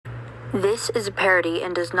This is a parody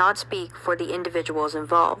and does not speak for the individuals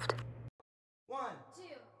involved. 1, 2,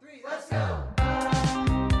 3, let's go!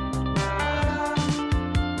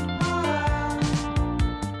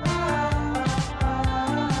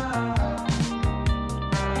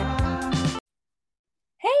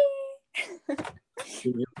 Hey!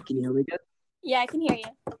 Can you hear me good? Yeah, I can hear you.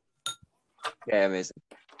 Okay, amazing.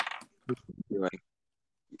 What are you doing?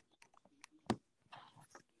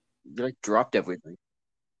 You like dropped everything.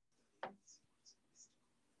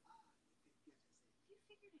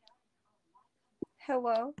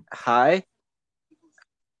 Hello. Hi.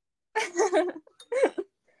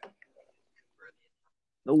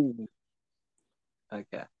 Oh.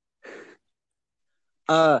 Okay.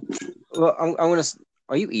 Well, I'm gonna.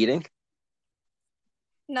 Are you eating?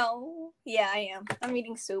 No. Yeah, I am. I'm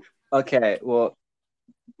eating soup. Okay. Well,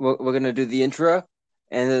 we're gonna do the intro,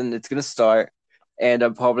 and then it's gonna start, and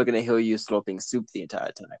I'm probably gonna hear you slurping soup the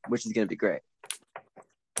entire time, which is gonna be great.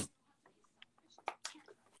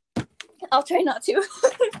 I'll try not to.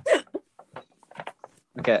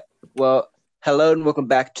 Okay. Well, hello and welcome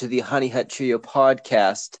back to the Honey Hut Trio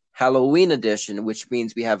podcast, Halloween edition, which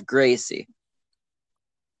means we have Gracie.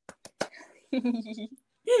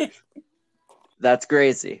 That's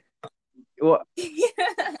Gracie. Well,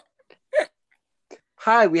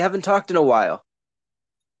 hi, we haven't talked in a while.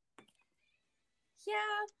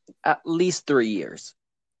 Yeah. At least 3 years.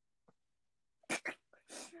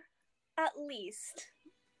 At least.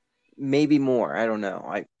 Maybe more. I don't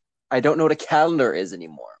know. I don't know what a calendar is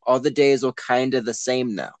anymore. All the days are kind of the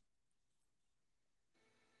same now.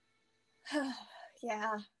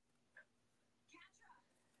 Yeah.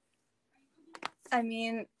 I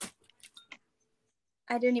mean,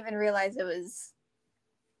 I didn't even realize it was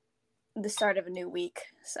the start of a new week,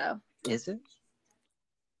 so. Is it?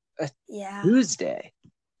 Yeah. Tuesday.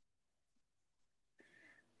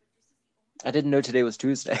 I didn't know today was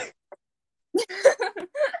Tuesday.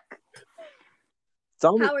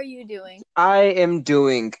 How are you doing? I am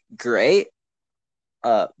doing great.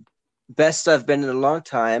 Best I've been in a long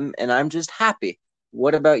time, and I'm just happy.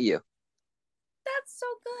 What about you? That's so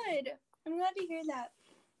good. I'm glad to hear that.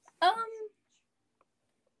 I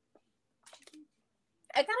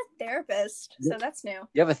got a therapist, so that's new.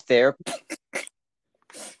 You have a therapist?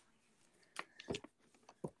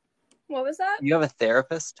 What was that? You have a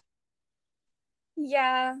therapist?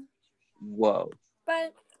 Yeah, Whoa.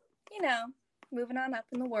 but, you know, moving on up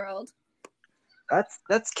in the world.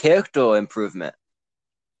 That's character improvement.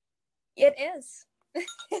 It is.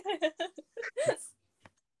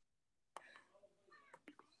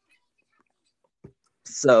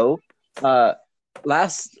 So,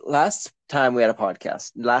 last time we had a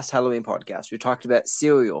podcast, last Halloween podcast, we talked about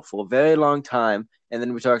cereal for a very long time, and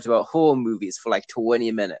then we talked about horror movies for like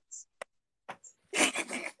 20 minutes.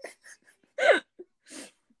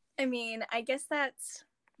 I mean, I guess that's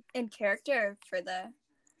in character for the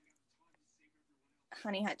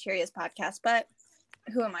Honey Hut Cheerios podcast, but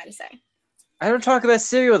who am I to say? I don't talk about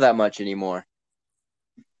cereal that much anymore.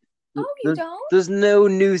 Oh, you don't? There's no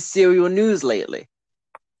new cereal news lately.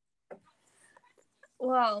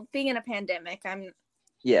 Well, being in a pandemic, I'm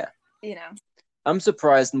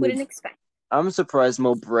surprised. Wouldn't expect. I'm surprised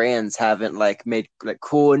more brands haven't made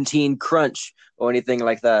quarantine crunch or anything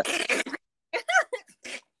like that.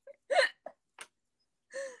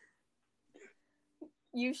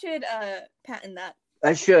 You should patent that.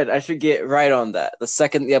 I should get right on that. The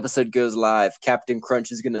second the episode goes live, Captain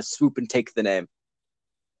Crunch is gonna swoop and take the name.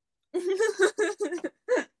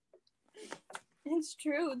 It's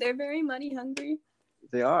true. They're very money hungry.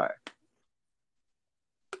 They are.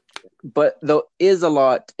 But there is a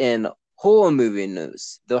lot in horror movie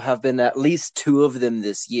news. There have been at least 2 of them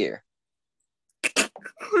this year.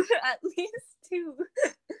 At least 2.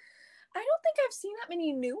 I don't think I've seen that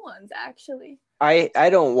many new ones, actually. I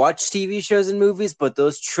don't watch TV shows and movies, but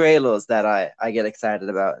those trailers that I get excited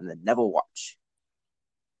about and then never watch.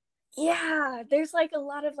 Yeah, there's a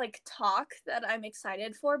lot of talk that I'm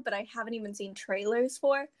excited for, but I haven't even seen trailers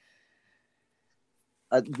for.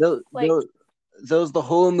 There's the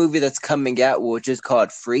horror movie that's coming out, which is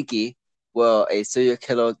called Freaky, where a serial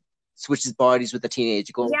killer switches bodies with a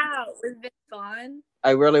teenage girl. Yeah, with Vince Vaughn.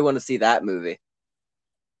 I really want to see that movie.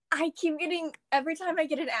 Every time I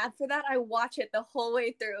get an ad for that, I watch it the whole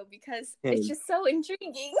way through because it's just so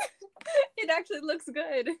intriguing. It actually looks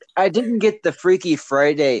good. I didn't get the Freaky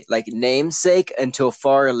Friday namesake until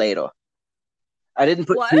far later. I didn't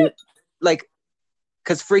put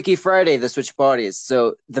because Freaky Friday they switch bodies,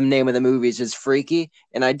 so the name of the movie is just Freaky,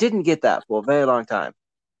 and I didn't get that for a very long time.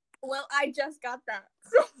 Well, I just got that.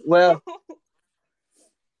 Well,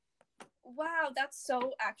 Wow, that's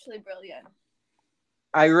so actually brilliant.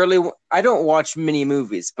 I don't watch many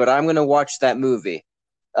movies, but I'm gonna watch that movie,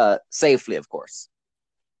 safely, of course.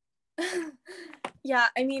 Yeah,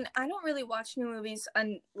 I mean, I don't really watch new movies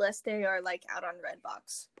unless they are like out on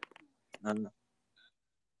Redbox.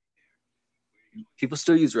 People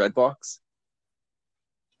still use Redbox?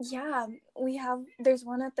 Yeah, there's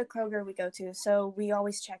one at the Kroger we go to, so we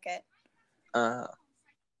always check it. I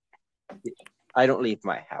don't leave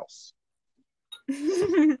my house.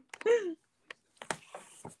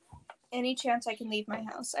 Any chance I can leave my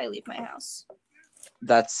house, I leave my house.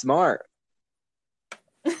 That's smart.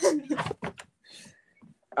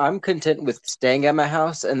 I'm content with staying at my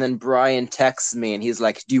house, and then Brian texts me and he's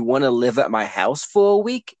like, do you want to live at my house for a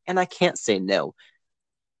week? And I can't say no.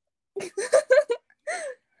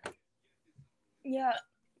 Yeah.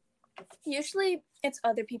 Usually it's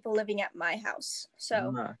other people living at my house,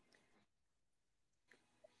 so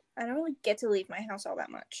I don't really get to leave my house all that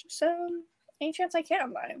much. So any chance I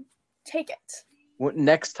can, I take it. Well,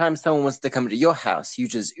 next time someone wants to come to your house, you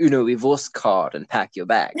just Uno Reverse card and pack your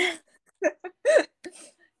bag.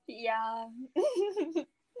 Yeah.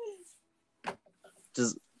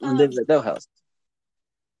 Just live at their house.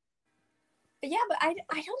 Yeah, but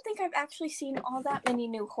I don't think I've actually seen all that many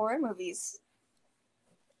new horror movies.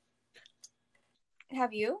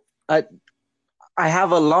 Have you? I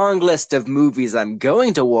have a long list of movies I'm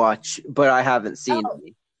going to watch, but I haven't seen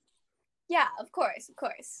any. Yeah, of course.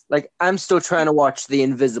 Like, I'm still trying to watch The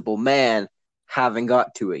Invisible Man. Haven't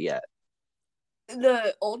got to it yet.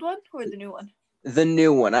 The old one or the new one? The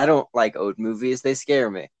new one. I don't like old movies. They scare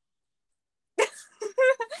me.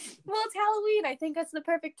 Well, it's Halloween. I think that's the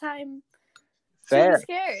perfect time Fair. to be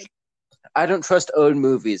scared. I don't trust old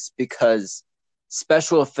movies because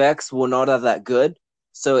special effects will not have that good.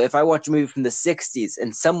 So if I watch a movie from the 60s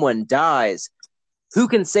and someone dies, who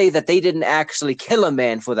can say that they didn't actually kill a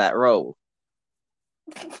man for that role?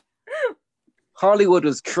 Hollywood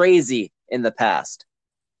was crazy in the past.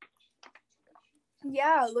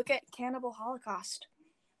 Yeah, look at Cannibal Holocaust.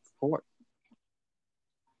 Of course.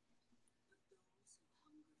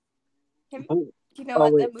 Do you know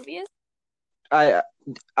what that movie is? I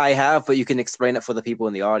have, but you can explain it for the people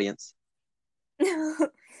in the audience.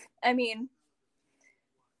 I mean,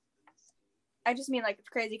 I just mean like it's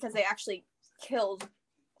crazy because they actually killed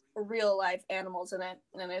real life animals in it,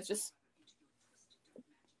 and it's just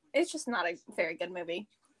not a very good movie.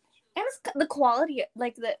 And it's the quality,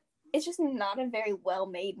 it's just not a very well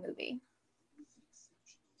made movie.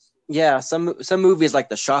 Yeah, some movies like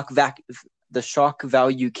the shock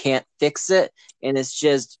value can't fix it, and it's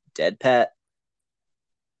just dead pet.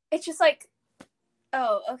 It's just like,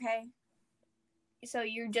 oh, okay. So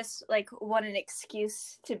you just like want an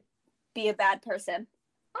excuse to be a bad person.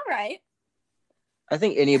 All right. I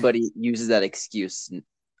think anybody uses that excuse.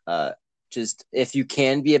 Just if you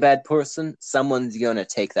can be a bad person, someone's gonna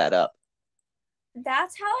take that up.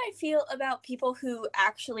 That's how I feel about people who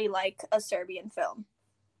actually like a Serbian film.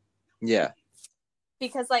 Yeah.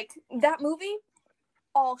 Because like that movie,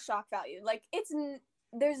 all shock value. Like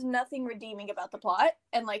there's nothing redeeming about the plot,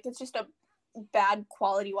 and like it's just a bad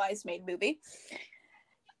quality wise made movie.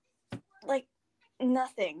 Like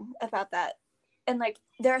nothing about that. And like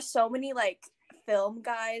there are so many like film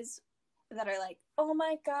guys that are like, oh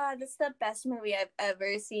my god, this is the best movie I've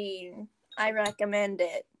ever seen. I recommend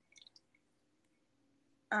it.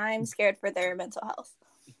 I'm scared for their mental health.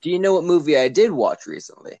 Do you know what movie I did watch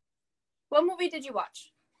recently? What movie did you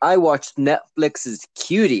watch? I watched Netflix's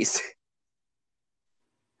Cuties.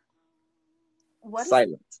 What?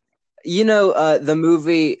 Silence. You know, the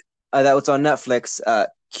movie that was on Netflix,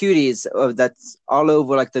 Cuties, that's all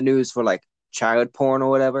over like the news for like child porn or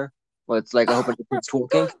whatever. Well, it's like a whole bunch of kids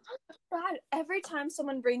talking. God, every time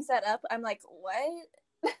someone brings that up, I'm like,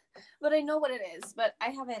 what? But I know what it is, but I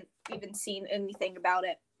haven't even seen anything about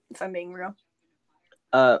it, if I'm being real.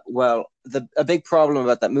 Well, a big problem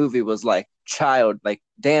about that movie was like child like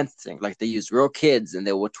dancing, like they used real kids and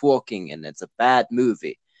they were twerking, and it's a bad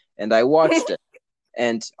movie. And I watched it,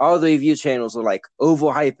 and all the review channels were like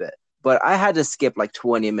overhype it, but I had to skip like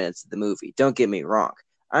 20 minutes of the movie. Don't get me wrong.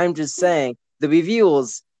 I'm just saying the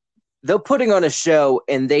reviewers, they're putting on a show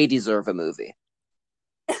and they deserve a movie.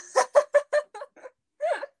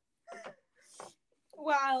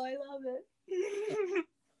 Wow, I love it.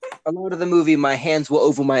 A lot of the movie, my hands were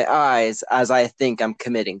over my eyes as I think I'm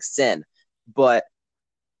committing sin, but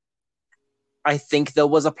I think there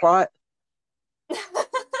was a plot.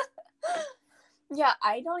 Yeah,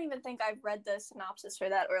 I don't even think I've read the synopsis for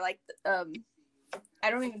that, or like, I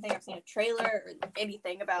don't even think I've seen a trailer or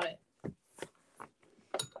anything about it.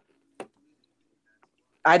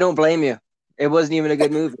 I don't blame you. It wasn't even a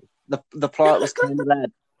good movie. The plot was kind of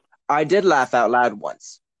bad. I did laugh out loud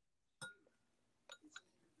once.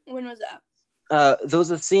 When was that? There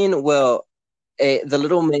was a scene where the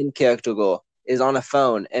little main character girl is on a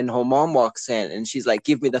phone and her mom walks in and she's like,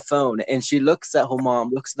 "Give me the phone." And she looks at her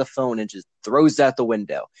mom, looks at the phone and just throws it out the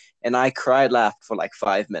window. And I cried laughed for like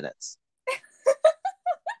 5 minutes.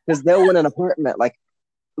 Because they're in an apartment like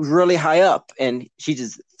really high up and she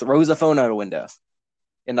just throws a phone out a window.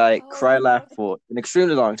 And I cried laughed for an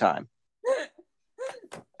extremely long time.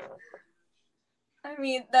 I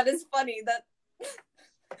mean, that is funny. That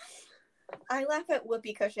I laugh at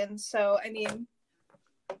whoopee cushions, so I mean,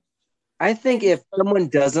 I think if someone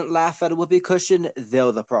doesn't laugh at a whoopee cushion,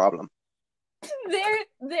 they're the problem.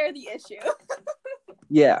 they're the issue.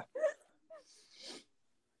 Yeah.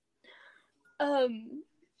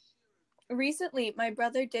 Recently, my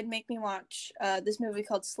brother did make me watch this movie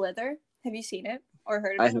called Slither. Have you seen it or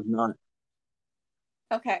heard of it? I have not.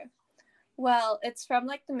 Okay. Well, it's from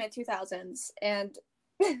like the mid-2000s, and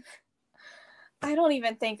I don't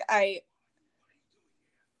even think I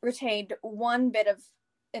retained one bit of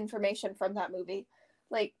information from that movie.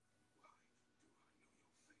 Like,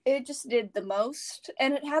 it just did the most,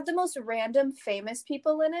 and it had the most random famous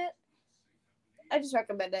people in it. I just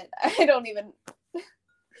recommend it. I don't even...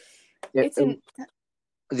 It's in...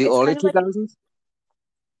 The early 2000s?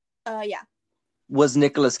 Yeah. Was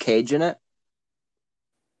Nicolas Cage in it?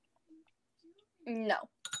 No.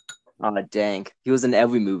 Oh, dang. He was in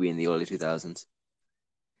every movie in the early 2000s.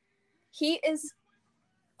 He is...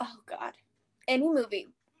 Oh, God. Any movie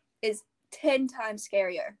is 10 times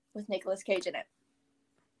scarier with Nicolas Cage in it.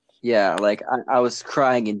 Yeah, like, I was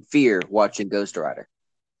crying in fear watching Ghost Rider.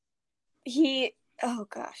 Oh,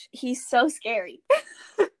 gosh. He's so scary.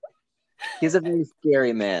 He's a very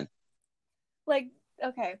scary man. Like,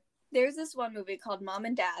 okay. There's this one movie called Mom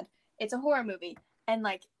and Dad. It's a horror movie. And,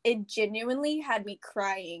 like, it genuinely had me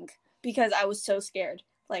crying because I was so scared.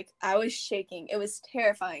 Like, I was shaking. It was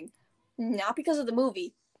terrifying. Not because of the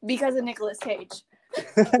movie, because of Nicolas Cage.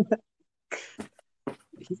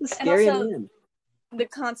 He's a scary and also, man. The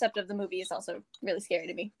concept of the movie is also really scary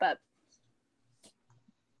to me, but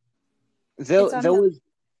there was...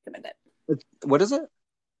 Recommend it. What is it?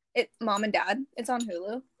 Mom and Dad. It's on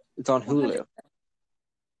Hulu. It's on Hulu. 100%.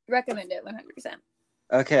 Recommend it 100%.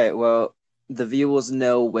 Okay, well, the viewers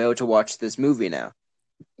know where to watch this movie now.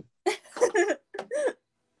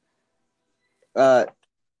 There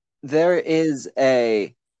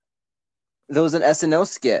was an SNL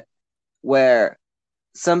skit where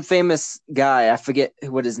some famous guy, I forget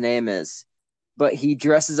what his name is, but he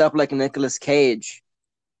dresses up like Nicolas Cage,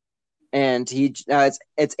 and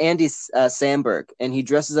it's Andy Samberg, and he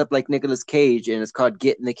dresses up like Nicolas Cage, and it's called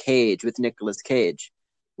Get in the Cage with Nicolas Cage,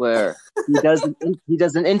 where he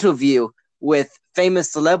does an interview with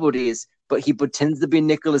famous celebrities, but he pretends to be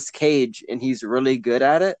Nicolas Cage, and he's really good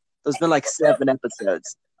at it. There's been like 7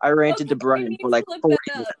 episodes. I ranted to Brian for like 40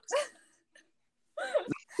 minutes.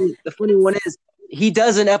 The funny one is, he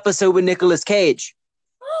does an episode with Nicolas Cage.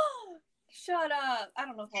 Shut up. I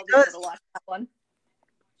don't know if I'll be able to watch that one.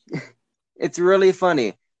 It's really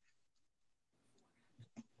funny.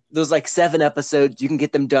 There's like 7 episodes. You can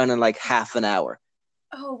get them done in like half an hour.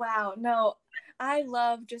 Oh, wow. No, I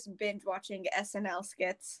love just binge watching SNL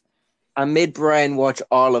skits. I made Brian watch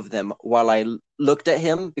all of them while I looked at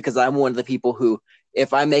him, because I'm one of the people who,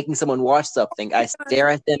 if I'm making someone watch something, I stare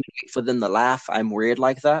at them and wait for them to laugh. I'm weird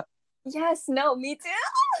like that. Yes, no, me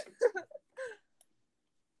too.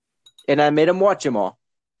 And I made him watch them all.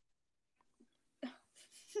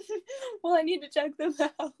 Well, I need to check them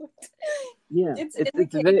out. Yeah, it's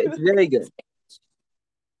very good.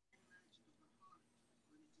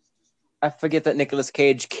 I forget that Nicolas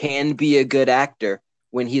Cage can be a good actor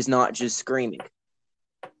when he's not just screaming.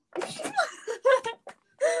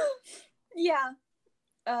 Yeah.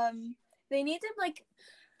 They need to, like,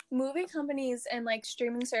 movie companies and, like,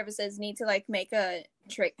 streaming services need to, like, make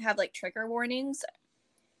have, like, trigger warnings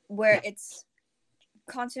where it's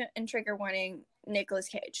content and trigger warning Nicolas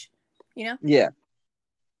Cage, you know? Yeah.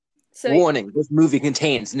 So, warning, this movie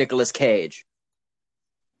contains Nicolas Cage.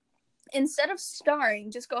 Instead of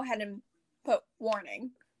starring, just go ahead and put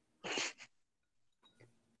warning.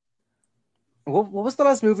 What was the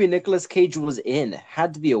last movie Nicolas Cage was in?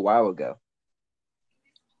 Had to be a while ago.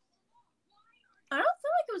 I don't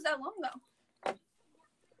feel like it was that long ago.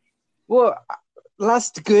 Well,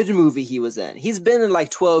 last good movie he was in. He's been in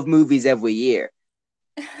like 12 movies every year.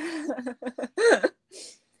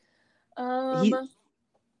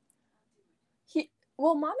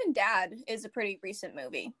 Mom and Dad is a pretty recent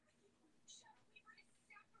movie.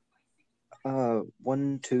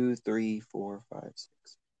 1, 2, 3, 4, 5,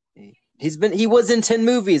 6, 8. He was in 10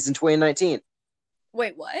 movies in 2019.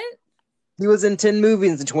 Wait, what? He was in 10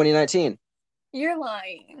 movies in 2019. You're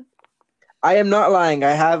lying. I am not lying.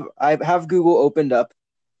 I have Google opened up,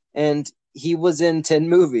 and he was in 10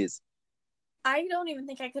 movies. I don't even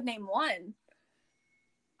think I could name one.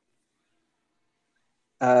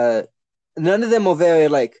 None of them were very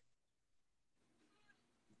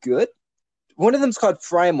good. One of them's called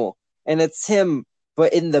Primal, and it's him,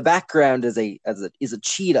 but in the background is a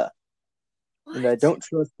cheetah, What? and I don't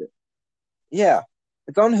trust it. Yeah,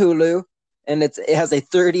 it's on Hulu, and it has a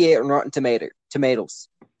 38 on Rotten Tomatoes.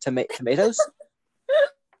 Tomatoes?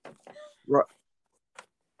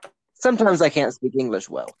 Sometimes I can't speak English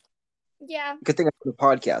well. Yeah. Good thing I'm on a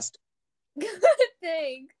podcast. Good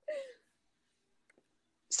thing.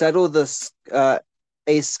 Settle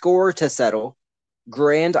a score to settle.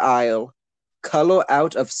 Grand Isle. Color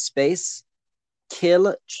out of space.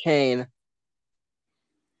 Kill chain.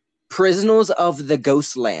 Prisoners of the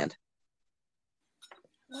Ghostland.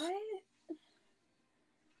 What?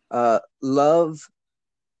 Love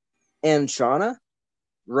and Shauna.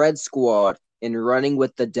 Red Squad. And Running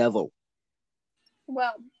with the Devil.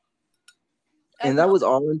 Well. And that was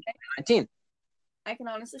all in 2019. I can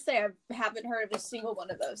honestly say I haven't heard of a single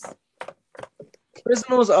one of those.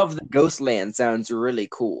 Prisoners of the Ghostland sounds really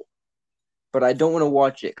cool. But I don't want to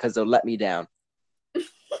watch it because they'll let me down.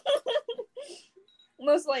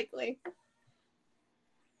 Most likely.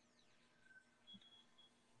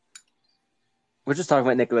 We're just talking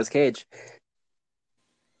about Nicolas Cage.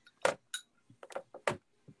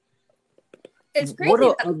 It's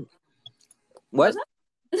crazy. What?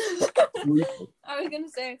 I was gonna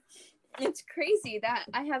say, it's crazy that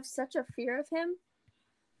I have such a fear of him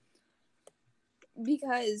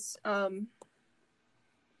because, one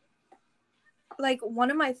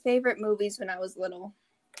of my favorite movies when I was little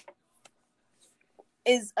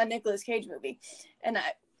is a Nicolas Cage movie, and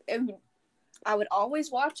I would always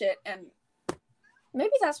watch it, and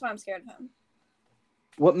maybe that's why I'm scared of him.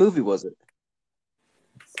 What movie was it?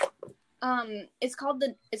 It's called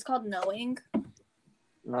Knowing.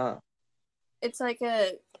 Ah. It's like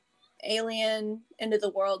a alien into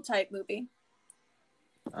the world type movie.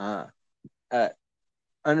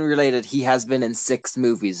 Unrelated, he has been in 6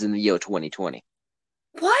 movies in the year 2020.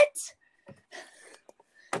 What?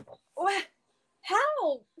 What?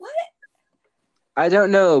 How? What? I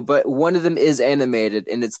don't know, but one of them is animated,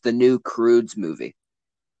 and it's the new Croods movie.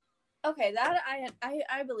 Okay, that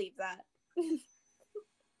I believe that.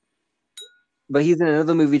 But he's in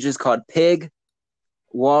another movie just called Pig,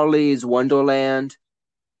 Wally's Wonderland.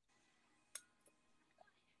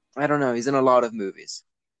 I don't know. He's in a lot of movies.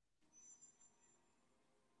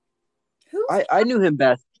 Who? I knew him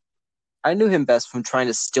best. I knew him best from trying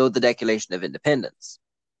to steal the Declaration of Independence.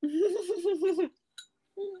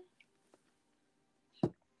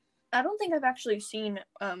 I don't think I've actually seen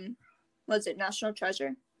was it National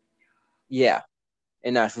Treasure? Yeah,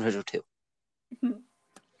 in National Treasure 2.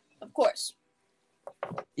 Of course.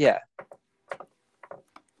 Yeah.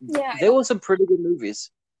 Yeah. There were some pretty good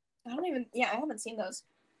movies. I haven't seen those.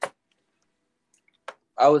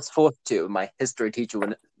 I was forced to. My history teacher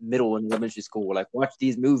in middle and elementary school were like, watch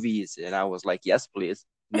these movies. And I was like, yes, please.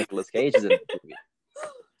 Nicolas Cage is in the movie.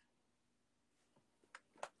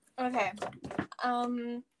 Okay.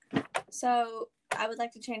 So I would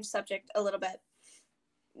like to change subject a little bit.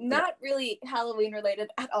 Not really Halloween related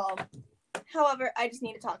at all. However, I just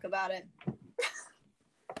need to talk about it.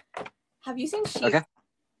 Have you seen She-Ra? Okay.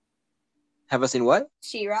 Have I seen what?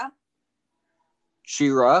 She-Ra?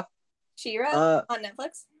 She-Ra? She-Ra on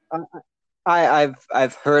Netflix?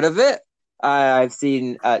 I've heard of it. I've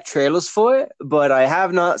seen trailers for it, but I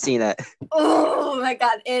have not seen it. Oh my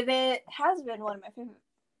god, it has been one of my favorite.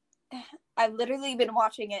 I've literally been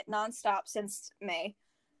watching it nonstop since May.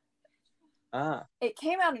 It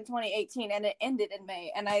came out in 2018 and it ended in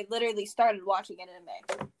May, and I literally started watching it in May.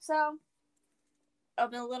 So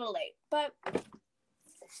I've been a little late, but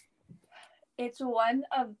it's one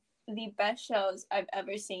of the best shows I've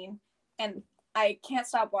ever seen, and I can't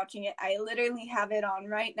stop watching it. I literally have it on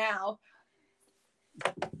right now.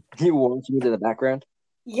 You watching it in the background?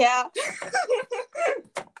 Yeah.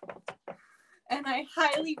 And I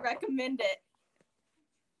highly recommend it.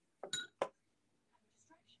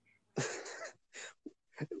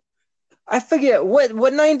 I forget what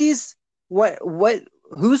 90s what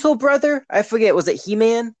who's her brother? I forget. Was it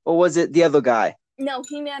He-Man or was it the other guy? No,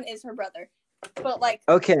 He-Man is her brother. But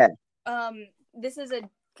okay. This is a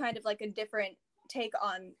kind of like a different take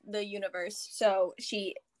on the universe. So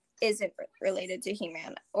she isn't related to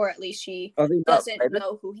He-Man, or at least she Are they not doesn't related?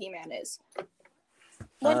 know who He-Man is.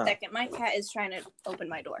 One second, my cat is trying to open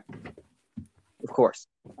my door. Of course.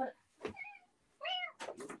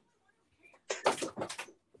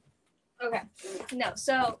 Okay. No,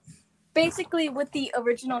 so basically with the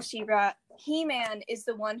original She-Ra, He-Man is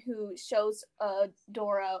the one who shows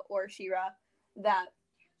Dora or She-Ra that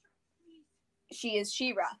she is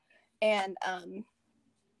She-Ra. And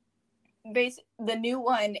the new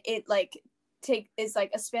one, it like is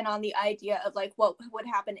like a spin on the idea of like what would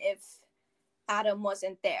happen if Adam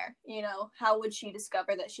wasn't there, you know? How would she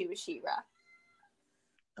discover that she was She-Ra?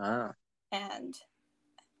 And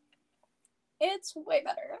it's way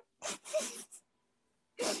better.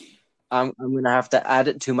 I'm gonna have to add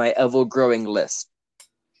it to my ever-growing list.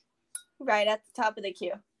 Right at the top of the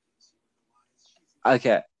queue.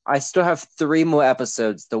 Okay, I still have 3 more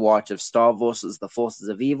episodes to watch of Star vs. the Forces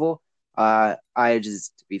of Evil. I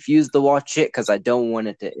just refuse to watch it because I don't want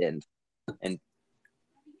it to end. And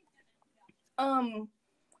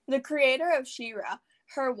the creator of She-Ra,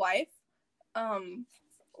 her wife,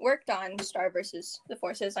 worked on Star vs. the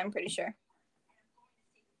Forces, I'm pretty sure.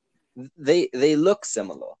 they look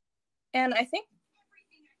similar. And I can't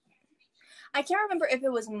remember if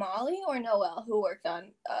it was Molly or Noelle who worked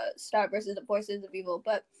on Star vs. the Forces of Evil,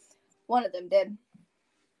 but one of them did.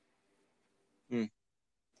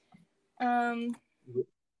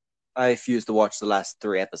 I refuse to watch the last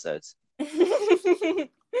 3 episodes.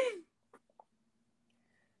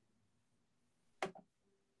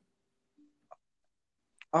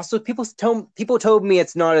 Also, people told me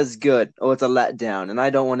it's not as good or it's a letdown, and I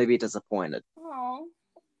don't want to be disappointed. Aww.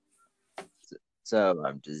 So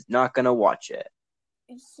I'm just not gonna watch it.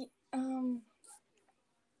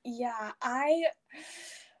 Yeah,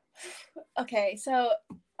 okay, so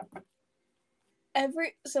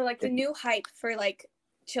like the new hype for like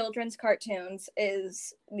children's cartoons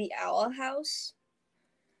is the Owl House.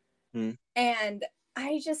 And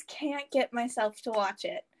I just can't get myself to watch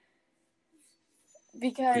it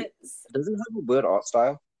because does it have a weird art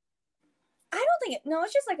style? I don't think no,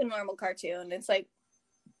 it's just like a normal cartoon. It's like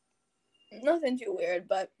nothing too weird,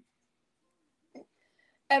 but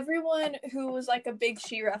everyone who was like a big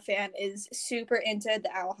She-Ra fan is super into the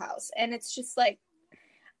Owl House, and it's just like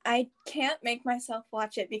I can't make myself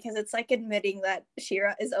watch it because it's like admitting that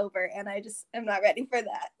She-Ra is over, and I just am not ready for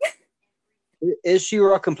that. Is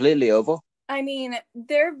She-Ra completely over? I mean,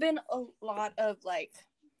 there have been a lot of like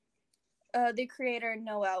the creator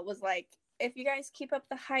Noelle was like, if you guys keep up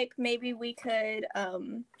the hype, maybe we could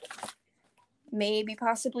maybe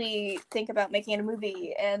possibly think about making a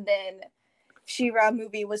movie. And then She-Ra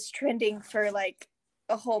movie was trending for like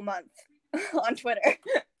a whole month on Twitter.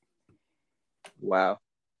 Wow.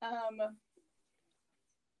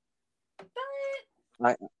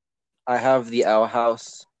 But I have the Owl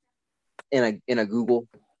House in a Google.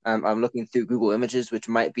 I'm looking through Google Images, which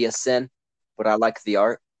might be a sin, but I like the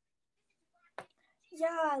art.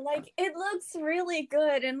 yeah, like it looks really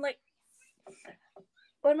good, and like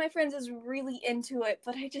one of my friends is really into it,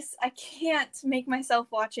 but I can't make myself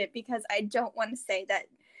watch it because I don't want to say that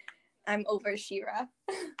I'm over She-Ra.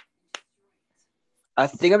 I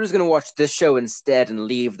think I'm just gonna watch this show instead and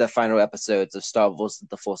leave the final episodes of Star Wars: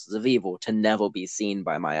 The Forces of Evil to never be seen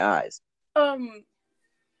by my eyes.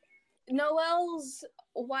 Noelle's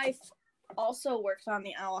wife also works on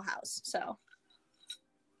the Owl House, so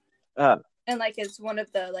and like is one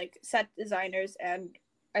of the like set designers, and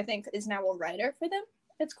I think is now a writer for them.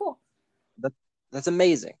 It's cool. That's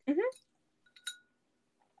amazing. Mm-hmm.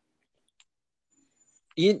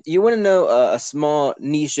 You want to know a small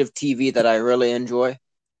niche of TV that I really enjoy?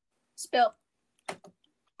 Spill.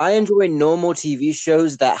 I enjoy normal TV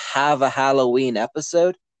shows that have a Halloween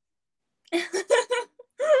episode.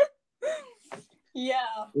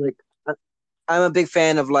 Yeah. Like, I'm a big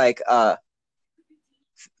fan of like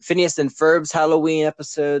Phineas and Ferb's Halloween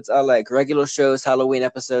episodes. I like regular shows Halloween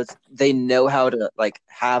episodes. They know how to like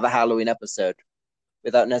have a Halloween episode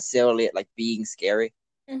without necessarily it like being scary.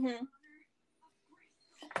 Mm-hmm.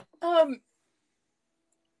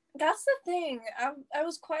 That's the thing. I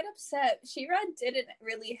was quite upset. She-Ra didn't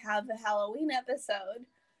really have a Halloween episode.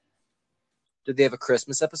 Did they have a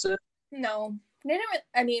Christmas episode? No. They didn't.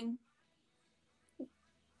 I mean,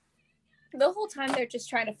 the whole time they're just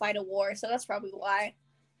trying to fight a war, so that's probably why.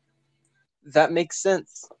 That makes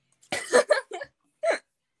sense.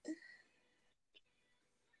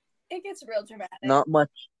 It gets real dramatic. Not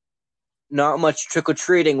much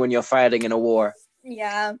trick-or-treating when you're fighting in a war.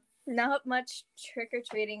 Yeah, not much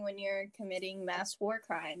trick-or-treating when you're committing mass war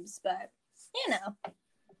crimes, but, you know.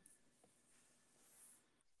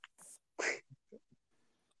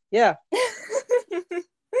 Yeah.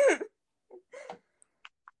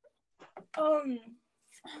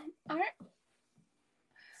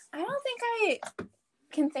 I don't think I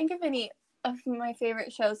can think of any of my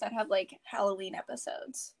favorite shows that have like Halloween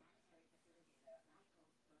episodes.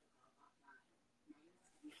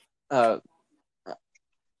 I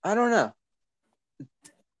don't know.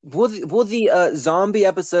 Will the zombie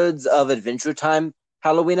episodes of Adventure Time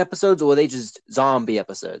Halloween episodes, or were they just zombie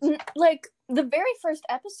episodes? Like the very first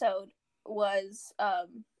episode was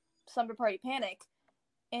Slumber Party Panic,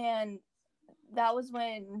 and that was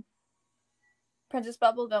when Princess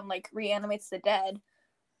Bubblegum like reanimates the dead,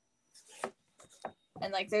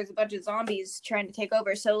 and like there's a bunch of zombies trying to take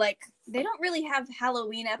over. So like they don't really have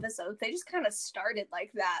Halloween episodes. They just kind of started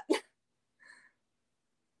like that.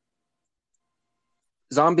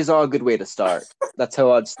 Zombies are a good way to start. That's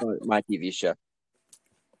how I'd start my TV show.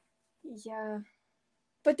 Yeah,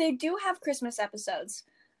 but they do have Christmas episodes.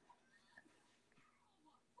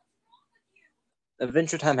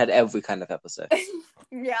 Adventure Time had every kind of episode.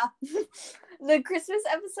 Yeah. The Christmas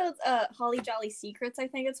episodes, Holly Jolly Secrets, I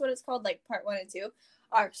think it's what it's called, like part 1 and 2,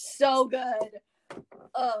 are so good.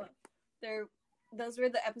 Those were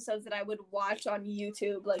the episodes that I would watch on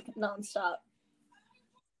YouTube like nonstop.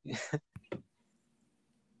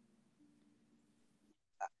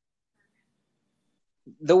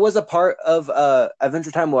 There was a part of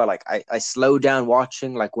Adventure Time where like I slowed down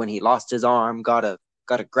watching, like when he lost his arm, got a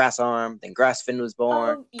grass arm, then Grassfin was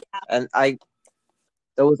born. Oh, yeah. And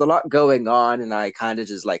there was a lot going on, and I kind of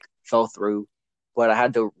just like fell through, but I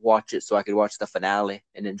had to watch it so I could watch the finale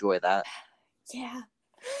and enjoy that. Yeah.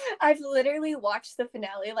 I've literally watched the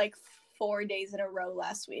finale like 4 days in a row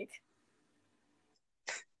last week.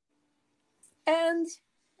 And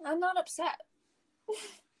I'm not upset.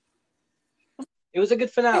 It was a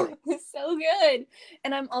good finale. It's so good.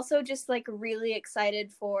 And I'm also just like really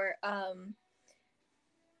excited for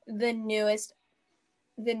the new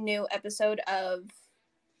episode of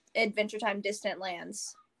Adventure Time Distant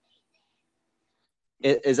Lands.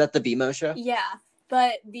 Is that the BMO show? Yeah,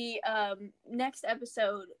 but the next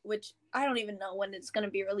episode, which I don't even know when it's going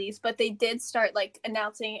to be released, but they did start like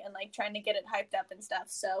announcing and like trying to get it hyped up and stuff,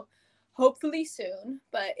 so hopefully soon.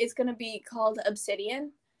 But it's going to be called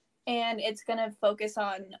Obsidian, and it's going to focus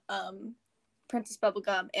on Princess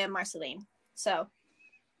Bubblegum and Marceline, so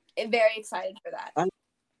very excited for that.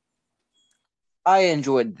 I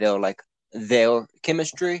enjoyed their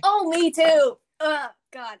chemistry. Oh, me too.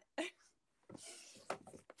 God.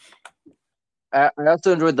 I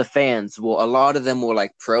also enjoyed the fans. Well, a lot of them were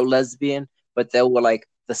like pro lesbian, but there were like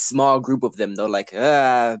the small group of them. They're like,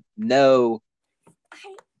 no.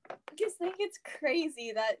 I just think it's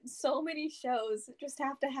crazy that so many shows just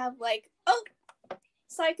have to have like, oh,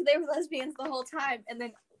 psych, they were lesbians the whole time, and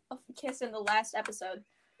then a kiss in the last episode.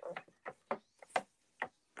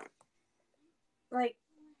 Like,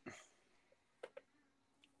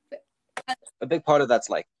 a big part of that's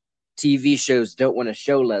like TV shows don't want to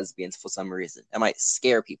show lesbians for some reason. It might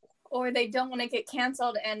scare people. Or they don't want to get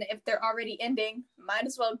canceled, and if they're already ending, might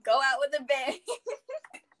as well go out with a bang.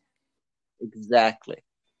 Exactly.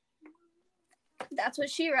 That's what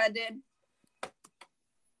She-Ra did.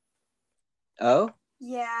 Oh?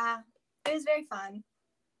 Yeah, it was very fun.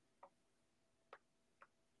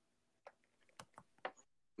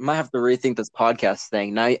 Might have to rethink this podcast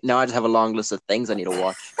thing. Now I just have a long list of things I need to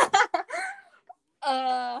watch.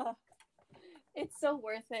 It's so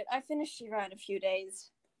worth it. I finished She-Ra in a few days.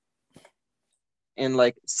 In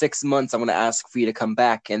like 6 months, I'm gonna ask for you to come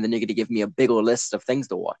back, and then you're gonna give me a bigger list of things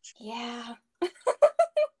to watch. Yeah.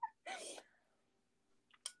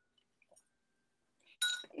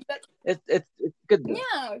 But It's good though.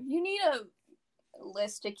 yeah, you need a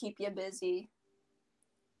list to keep you busy.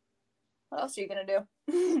 What else are you gonna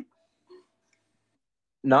do?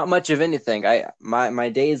 Not much of anything. My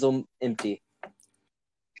days are empty.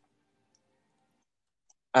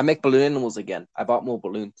 I make balloon animals again. I bought more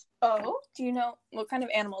balloons. Oh, do you know what kind of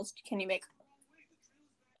animals can you make?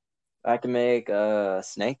 I can make a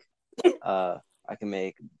snake. I can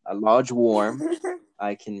make a large worm.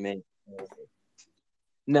 I can make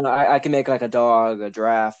I can make like a dog, a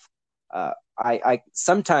giraffe. I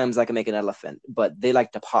sometimes I can make an elephant, but they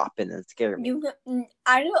like to pop in and scare me.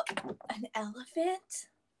 I know an elephant.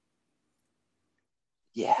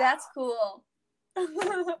 Yeah, That's cool.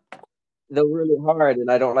 they're really hard, and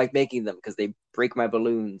I don't like making them because they break my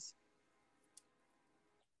balloons.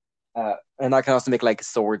 And I can also make like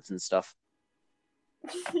swords and stuff.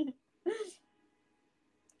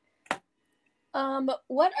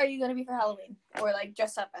 What are you gonna be for Halloween, or like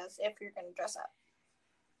dress up as if you're gonna dress up?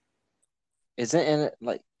 Isn't it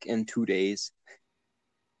like in 2 days?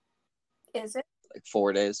 Is it? Like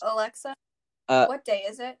 4 days. Alexa, Uh, what day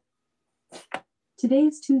is it? Today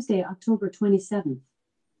is Tuesday, October 27th.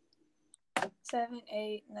 7,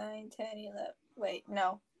 8, 9, 10, 11. Wait,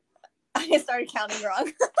 no. I started counting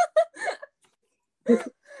wrong.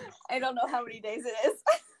 I don't know how many days it is.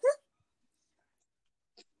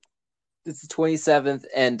 It's the 27th,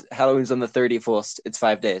 and Halloween's on the 31st. It's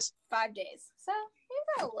 5 days. 5 days. So we've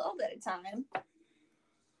got a little bit of time.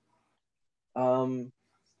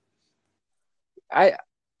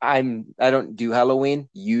 I don't do Halloween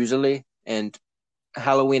usually, and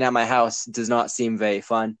Halloween at my house does not seem very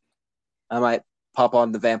fun. I might pop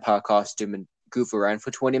on the vampire costume and goof around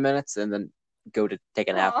for 20 minutes and then go to take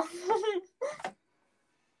a nap.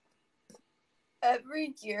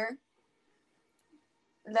 Every year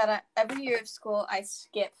of school, I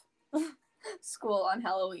skip school on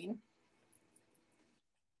Halloween.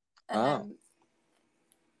 And I'm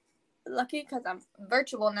lucky because I'm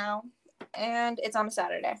virtual now, and it's on a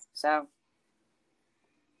Saturday. So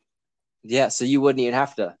yeah, so you wouldn't even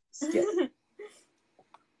have to skip.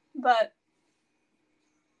 But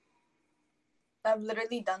I've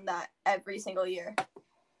literally done that every single year.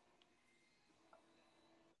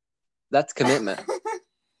 That's commitment.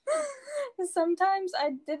 Sometimes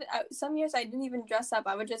some years I didn't even dress up.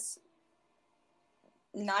 I would just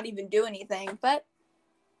not even do anything, but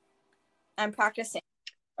I'm practicing.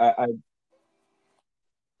 I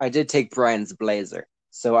did take Brian's blazer,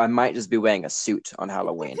 so I might just be wearing a suit on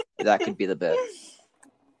Halloween. That could be the bit.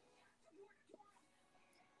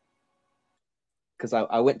 Because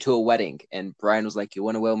I went to a wedding, and Brian was like, "You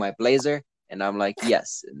want to wear my blazer?" And I'm like,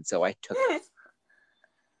 "Yes." And so I took it.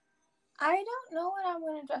 I don't know what I'm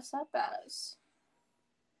going to dress up as.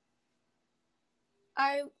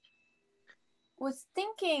 I was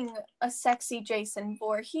thinking a sexy Jason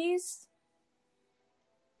Voorhees.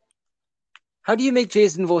 How do you make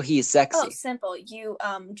Jason Voorhees sexy? Oh, simple. You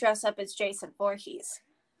dress up as Jason Voorhees.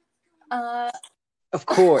 Of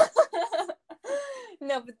course.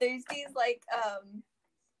 No, but there's these like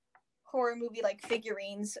horror movie like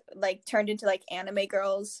figurines like turned into like anime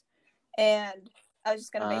girls, and I was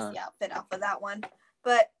just gonna base the outfit off of that one.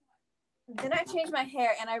 But then I changed my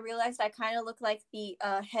hair and I realized I kind of look like the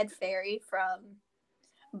head fairy from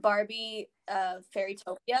Barbie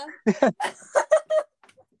Fairytopia.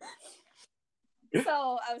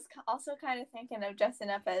 So I was also kind of thinking of dressing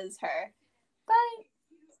up as her,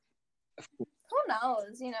 but who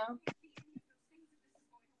knows, you know.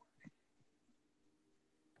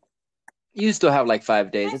 You still have like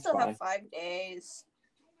 5 days. I It's still fine. have 5 days.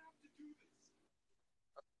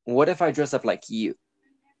 What if I dress up like you?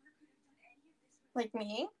 Like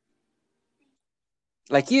me?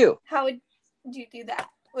 Like you? How would you do that?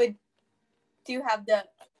 Do you have the...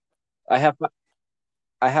 I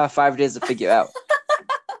have 5 days to figure out.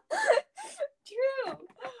 True.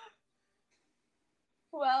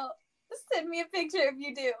 Well, send me a picture if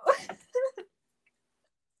you do.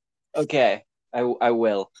 Okay, I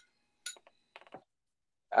will.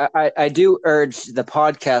 I do urge the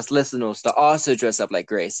podcast listeners to also dress up like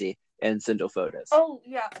Gracie and send her photos. Oh,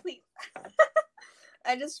 yeah, please.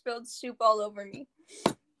 I just spilled soup all over me.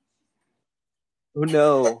 Oh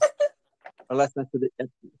no. Unless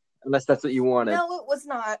that's what you wanted. No, it was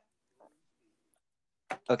not.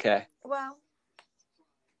 Okay. Well,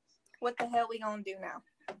 what the hell we gonna do now?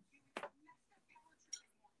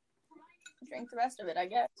 Drink the rest of it, I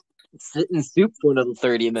guess. Sit in soup for another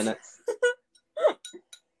 30 minutes.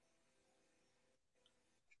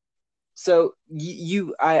 So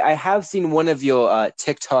I have seen one of your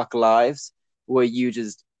TikTok lives where you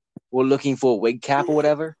just were looking for a wig cap or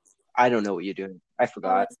whatever. I don't know what you're doing. I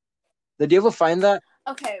forgot. Did you ever find that?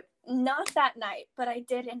 Okay, not that night, but I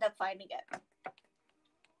did end up finding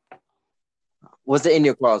it. Was it in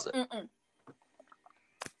your closet? Mm-mm.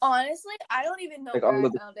 Honestly, I don't even know Like, where I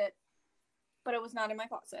found it, but it was not in my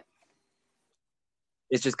closet.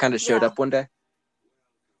 It just kind of showed up one day?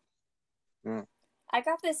 Mm. I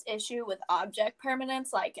got this issue with object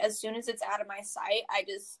permanence. Like, as soon as it's out of my sight,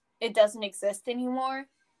 it doesn't exist anymore.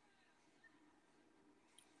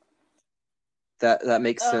 That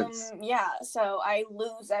makes sense. Yeah, so I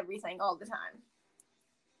lose everything all the time.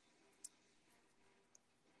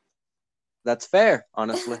 That's fair,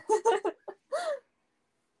 honestly. I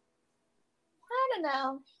don't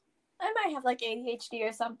know. I might have like ADHD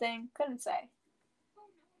or something. Couldn't say.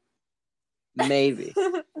 Maybe.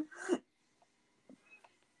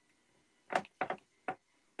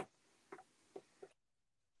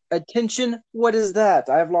 Attention, what is that?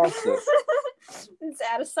 I've lost it. It's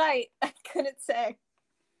out of sight. I couldn't say.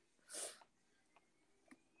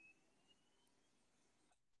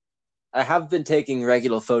 I have been taking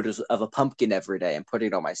regular photos of a pumpkin every day and putting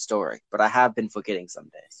it on my story, but I have been forgetting some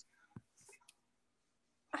days.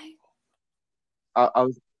 I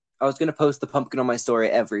was gonna post the pumpkin on my story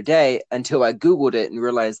every day until I Googled it and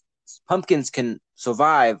realized pumpkins can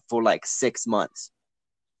survive for like 6 months,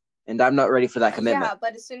 and I'm not ready for that commitment. Yeah,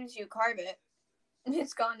 but as soon as you carve it,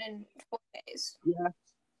 it's gone in 4 days. Yeah.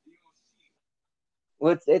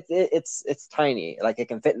 Well, it's tiny. Like it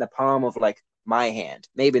can fit in the palm of like my hand.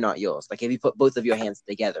 Maybe not yours. Like if you put both of your hands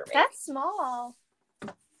together. Maybe. That's small.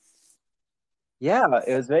 Yeah,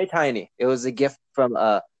 it was very tiny. It was a gift from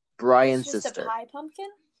Brian's It's just sister. a pie pumpkin?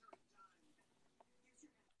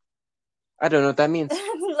 I don't know what that means.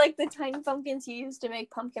 Like the tiny pumpkins you use to make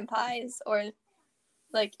pumpkin pies, or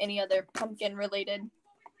like any other pumpkin related.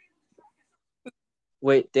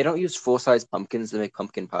 Wait, they don't use full-size pumpkins to make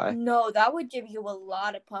pumpkin pie? No, that would give you a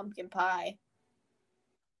lot of pumpkin pie.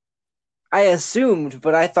 I assumed,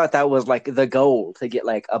 but I thought that was like the goal to get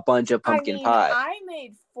like a bunch of pumpkin pie. I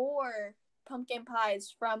made 4 pumpkin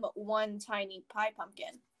pies from one tiny pie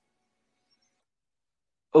pumpkin.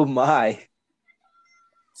 Oh my.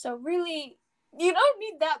 So really, you don't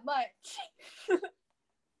need that much.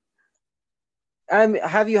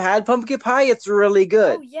 Have you had pumpkin pie? It's really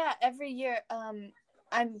good. Oh yeah, every year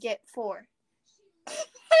I get 4.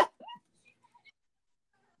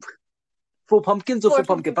 Full pumpkins or 4 full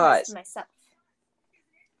pumpkin pies? to myself.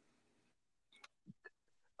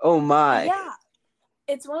 Oh my. Yeah.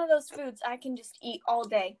 It's one of those foods I can just eat all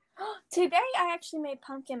day. Today I actually made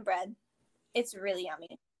pumpkin bread. It's really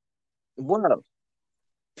yummy. Wow.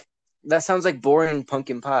 That sounds like boring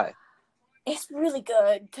pumpkin pie. It's really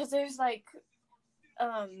good because there's like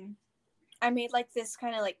I made like this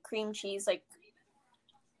kind of like cream cheese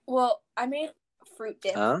I made fruit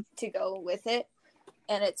dip to go with it,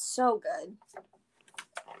 and it's so good.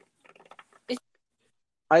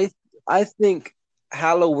 I think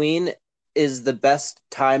Halloween is the best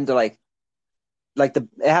time to it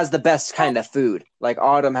has the best kind of food. Like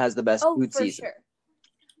autumn has the best food season. Sure.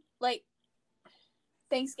 Like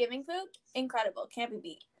Thanksgiving food, incredible, can't be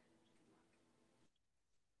beat.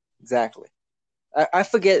 Exactly. I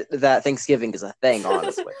forget that Thanksgiving is a thing,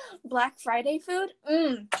 honestly. Black Friday food,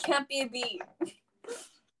 can't be beat.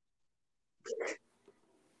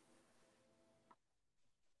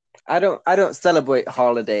 I don't celebrate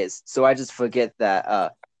holidays, so I just forget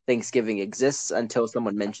that Thanksgiving exists until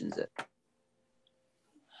someone mentions it.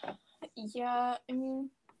 Yeah, I mean,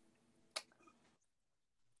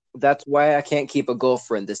 that's why I can't keep a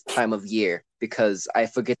girlfriend this time of year, because I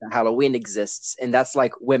forget that Halloween exists, and that's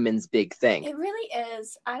like women's big thing. It really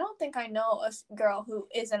is. I don't think I know a girl who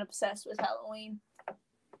isn't obsessed with Halloween.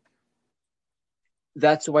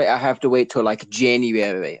 That's why I have to wait till like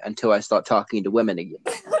January until I start talking to women again.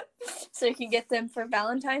 So you can get them for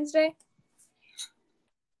Valentine's Day?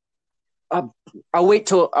 I'll wait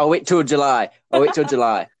till July. I'll wait till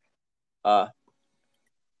July. I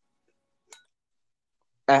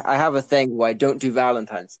have a thing where I don't do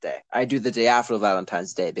Valentine's Day. I do the day after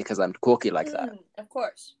Valentine's Day because I'm quirky like that. Of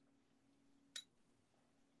course.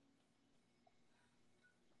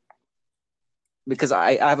 Because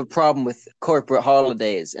I have a problem with corporate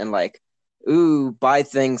holidays and like, buy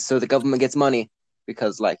things so the government gets money.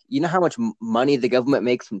 Because like, you know how much money the government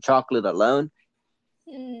makes from chocolate alone?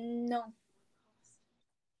 No.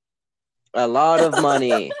 A lot of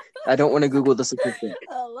money. I don't want to Google the statistic.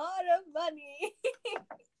 A lot of money.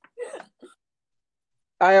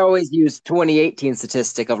 I always use 2018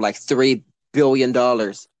 statistic of like $3 billion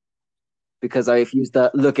because I refuse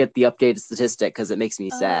to look at the updated statistic because it makes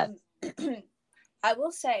me sad. I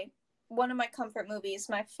will say, one of my comfort movies,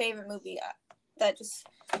 my favorite movie that just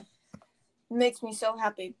makes me so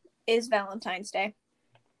happy is Valentine's Day.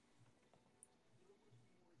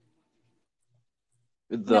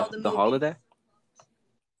 The holiday?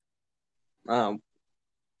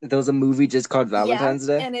 There was a movie just called Valentine's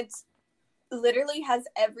Day? And it's literally has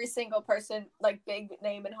every single person, like big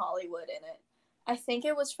name in Hollywood in it. I think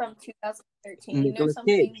it was from 2013 or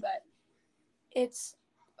something, but it's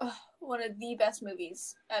one of the best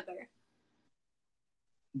movies ever.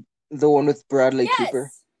 The one with Bradley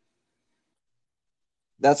Cooper?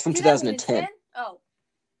 That's from 2010. Oh,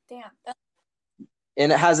 damn.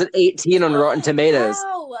 And it has an 18 on Rotten Tomatoes.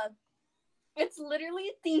 Wow. It's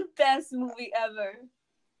literally the best movie ever.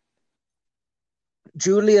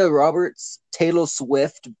 Julia Roberts, Taylor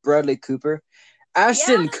Swift, Bradley Cooper,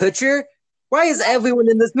 Ashton Kutcher. Why is everyone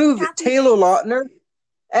in this movie? Taylor Lautner,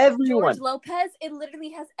 everyone. George Lopez. It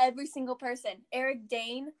literally has every single person. Eric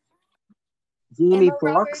Dane, Jamie Emma Foxx,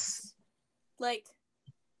 Roberts, like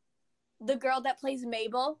the girl that plays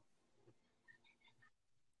Mabel.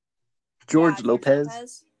 George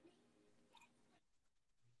Lopez.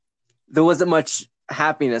 There wasn't much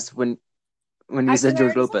happiness when you said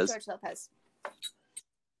George Lopez. George Lopez.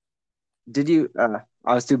 Did you?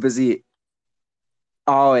 I was too busy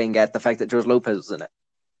awing at the fact that George Lopez was in it.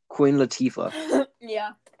 Queen Latifah.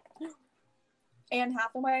 Yeah. Anne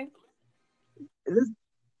Hathaway.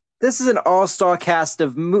 This is an all-star cast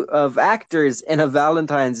of actors in a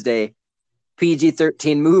Valentine's Day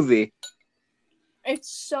PG-13 movie.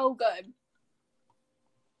 It's so good.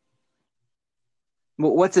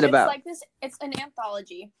 What's it about? It's like this. It's an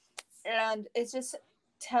anthology, and it's just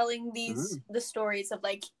telling the stories of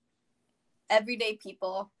like everyday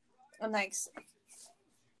people and like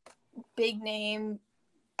big name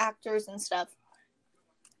actors and stuff,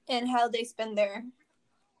 and how they spend their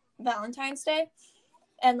Valentine's Day,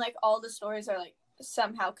 and like all the stories are like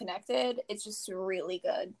somehow connected. It's just really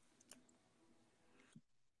good.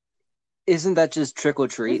 Isn't that just Trick or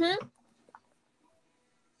Treat? Mm-hmm.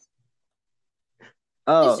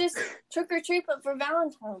 Oh. It's just Trick or Treat, but for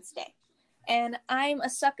Valentine's Day. And I'm a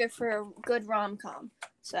sucker for a good rom-com,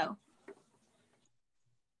 so.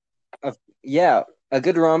 Yeah, a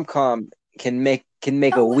good rom-com can make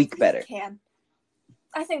a week better. Can.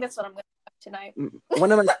 I think that's what I'm going to do tonight.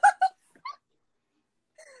 One of my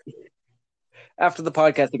After the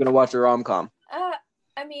podcast, you're going to watch a rom-com.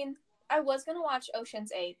 I mean, I was going to watch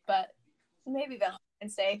Ocean's 8, but maybe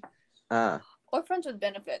Valentine's Day. Or Friends with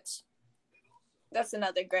Benefits. That's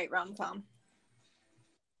another great rom-com.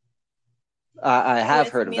 I have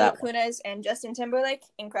heard of that Mila Kunis and Justin Timberlake.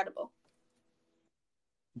 Incredible.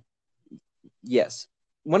 Yes.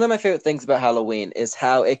 One of my favorite things about Halloween is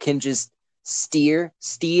how it can just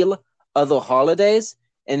steal other holidays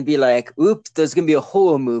and be like, oops, there's going to be a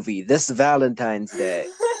horror movie this Valentine's Day.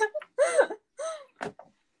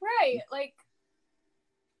 Right. Like,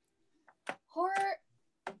 horror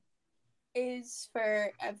is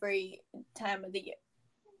for every time of the year.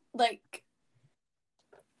 Like,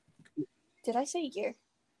 did I say year?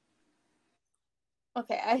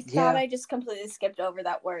 Okay, I thought I just completely skipped over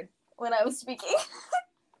that word when I was speaking.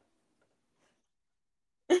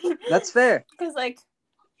 That's fair. Because, like,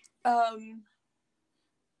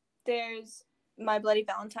 there's My Bloody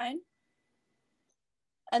Valentine.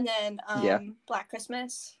 And then Black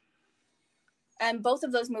Christmas. And both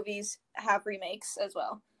of those movies have remakes as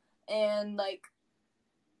well. And, like,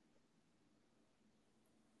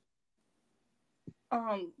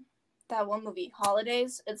 that one movie,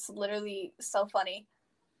 Holidays, it's literally so funny.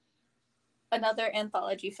 Another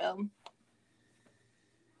anthology film.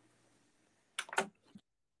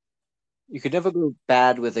 You could never go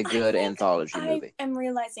bad with a good anthology movie. I am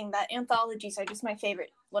realizing that anthologies are just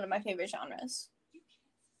one of my favorite genres.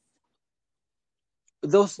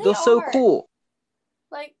 They're so cool.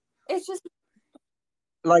 Like, it's just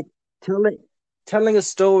like telling a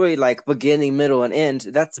story like beginning, middle, and end,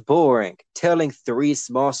 that's boring. Telling 3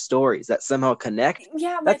 small stories that somehow connect,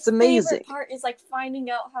 that's amazing. My favorite part is like finding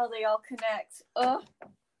out how they all connect. Ugh.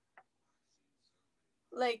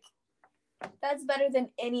 Like, that's better than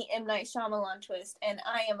any M. Night Shyamalan twist, and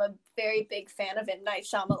I am a very big fan of M. Night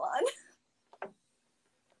Shyamalan.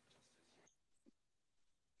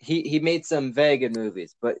 He made some very good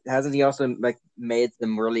movies, but hasn't he also like made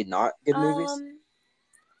some really not good movies?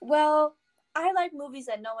 Well, I like movies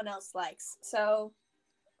that no one else likes, so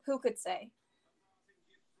who could say?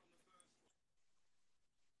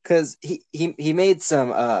 Because he made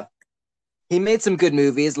some good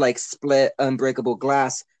movies like Split, Unbreakable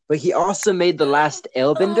Glass, but he also made The Last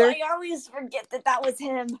Airbender. I always forget that was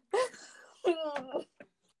him.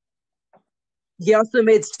 He also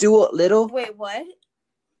made Stuart Little. Wait, what?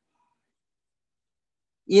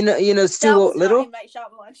 You know Stuart Little? That was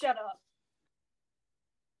not M. Night Shyamalan. Shut up.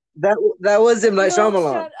 That was M. Night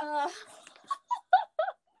Shyamalan. Shut up.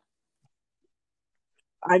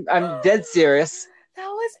 I'm dead serious. That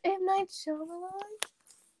was M. Night Shyamalan?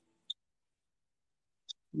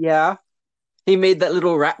 Yeah. He made that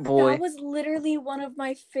little rat boy. That was literally one of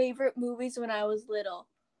my favorite movies when I was little.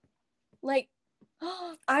 Like,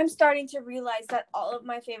 I'm starting to realize that all of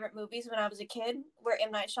my favorite movies when I was a kid were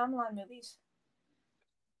M. Night Shyamalan movies.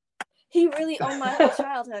 He really owned my whole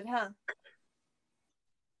childhood, huh?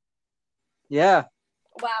 Yeah.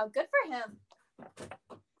 Wow, good for him.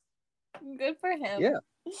 Good for him. Yeah.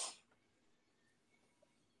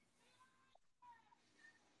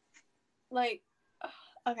 Like,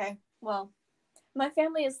 okay, well, my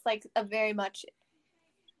family is like a very much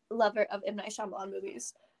lover of M. Night Shyamalan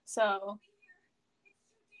movies. So,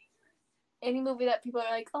 any movie that people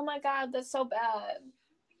are like, oh my god, that's so bad,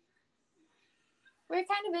 we're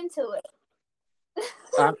kind of into it.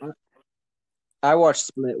 I watched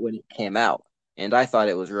Split when it came out, and I thought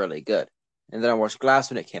it was really good. And then I watched Glass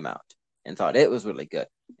when it came out, and thought it was really good.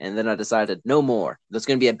 And then I decided, no more. There's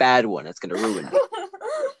going to be a bad one. It's going to ruin me.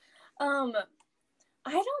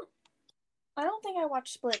 I don't think I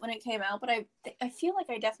watched Split when it came out, but I feel like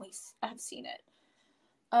I definitely have seen it.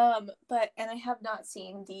 And I have not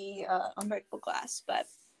seen the Unbreakable Glass, but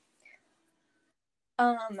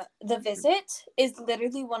The Visit is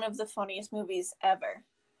literally one of the funniest movies ever.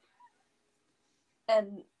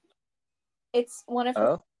 And it's one of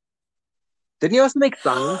Oh? Didn't he also make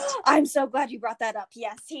Signs? I'm so glad you brought that up.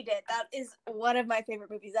 Yes, he did. That is one of my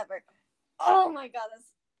favorite movies ever. Oh my god, that's...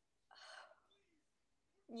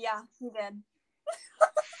 Yeah, he did.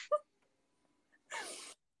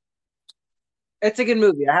 It's a good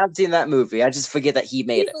movie. I have seen that movie. I just forget that he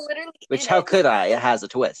made He's literally it. Which, in how it. could I? It has a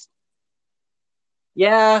twist.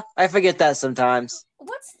 Yeah, I forget that sometimes.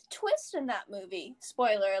 What's the twist in that movie?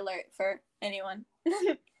 Spoiler alert for anyone.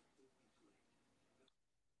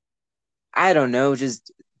 I don't know.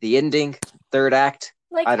 Just the ending, third act.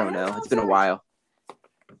 Like, I don't know. It's been a while.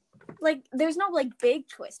 Like, there's no, like, big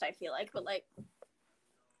twist, I feel like, but, like...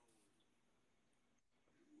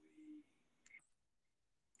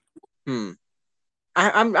 I'm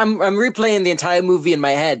replaying the entire movie in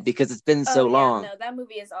my head because it's been so long. No, that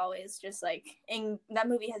movie is always just, like... that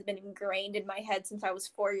movie has been ingrained in my head since I was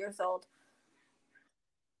 4 years old.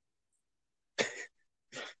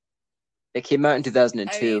 It came out in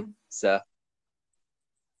 2002, so...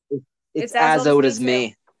 It's as as old as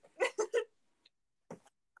me.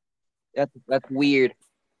 That's weird.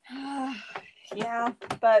 Yeah,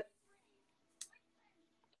 but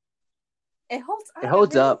it holds up. It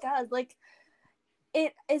holds really up. Does. Like,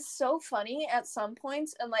 it is so funny at some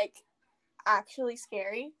points and, like, actually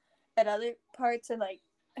scary at other parts, and, like,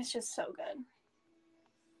 it's just so good.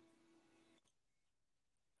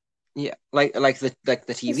 Yeah, like the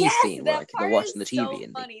TV scene where, like, they're watching the TV.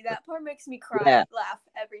 So funny. That part makes me cry, laugh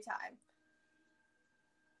every time.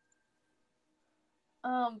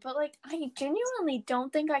 But, like, I genuinely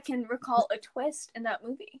don't think I can recall a twist in that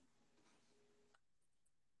movie.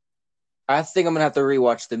 I think I'm gonna have to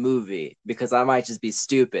rewatch the movie because I might just be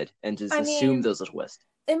stupid and just assume there's a twist.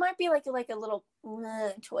 It might be like a little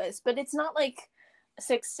twist, but it's not like a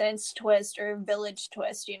Sixth Sense twist or Village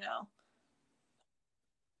twist, you know.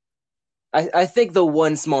 I think the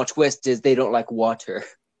one small twist is they don't like water.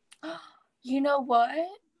 You know what?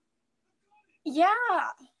 Yeah.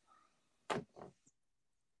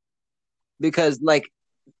 Because, like,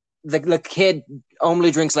 the kid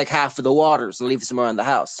only drinks, like, half of the water, so leaves him around the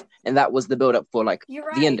house. And that was the build-up for, like,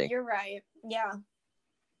 the ending. You're right. Yeah.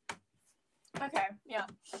 Okay, yeah.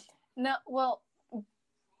 No, well,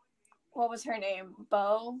 what was her name?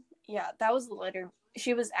 Bo? Yeah, that was literally...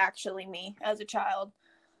 She was actually me as a child.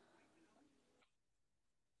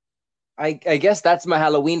 I guess that's my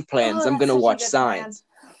Halloween plans. I'm going to watch Signs.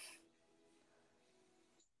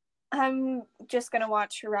 I'm just going to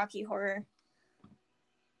watch Rocky Horror.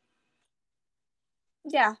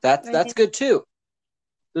 Yeah. That's good too.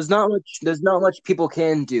 There's not much people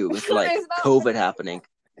can do with, like, COVID happening.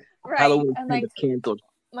 Right. Halloween's and, kind like, of canceled.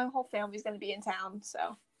 My whole family's going to be in town,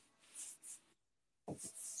 so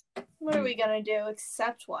what are we going to do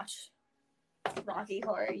except watch Rocky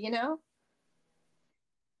Horror, you know?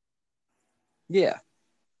 Yeah.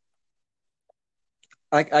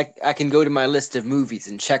 I can go to my list of movies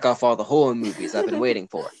and check off all the horror movies I've been waiting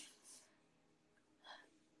for.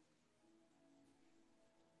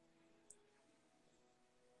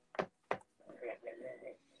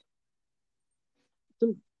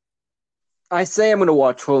 I say I'm going to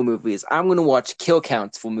watch horror movies. I'm going to watch kill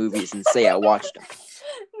counts for movies and say I watched them.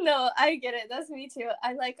 No, I get it. That's me too.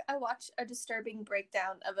 I watch a disturbing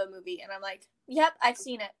breakdown of a movie and I'm like, yep, I've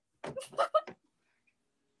seen it.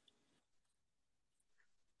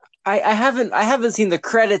 I haven't seen the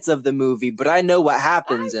credits of the movie, but I know what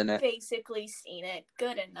happens in it. I've basically seen it.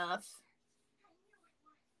 Good enough.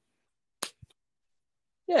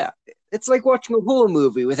 Yeah, it's like watching a horror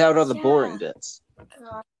movie without all the boring bits.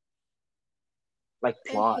 God. Like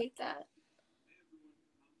plot. I hate that.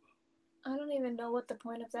 I don't even know what the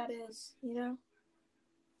point of that is, you know?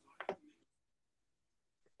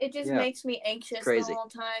 It just makes me anxious the whole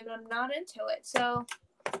time, and I'm not into it. So,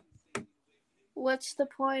 what's the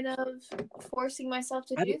point of forcing myself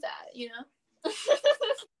to do that, you know?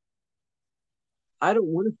 I don't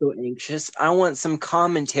want to feel anxious. I want some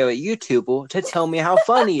commentary YouTuber to tell me how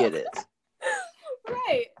funny it is.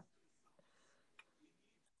 Right.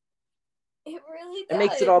 It really does. It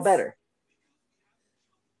makes it all better.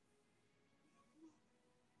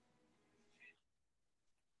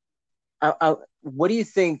 What do you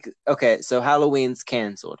think? Okay, so Halloween's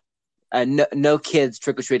canceled. No kids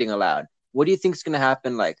trick or treating allowed. What do you think is going to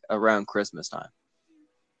happen like around Christmas time?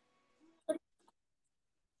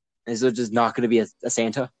 Is there just not going to be a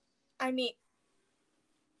Santa? I mean,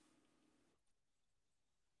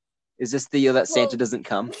 Is this the year that Santa well, doesn't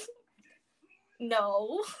come?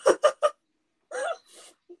 no.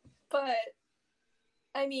 But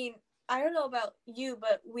I mean, I don't know about you,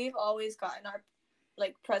 but we've always gotten our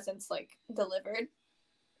like presents like delivered.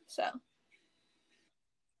 So,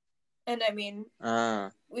 and I mean,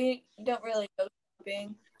 we don't really go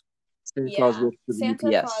shopping. Santa Claus Yeah, works for the Santa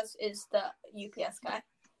UPS. Claus is the UPS guy.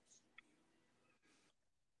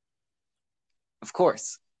 Of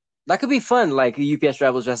course. That could be fun, like UPS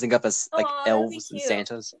drivers dressing up as like Aw, that'd be elves and cute.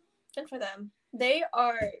 Santas. Good for them. They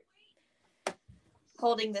are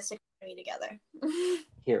holding this economy together.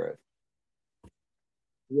 Heroes.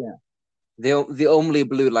 Yeah. The only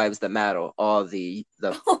blue lives that matter are the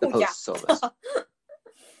postal service.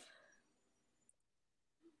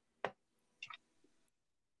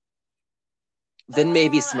 Then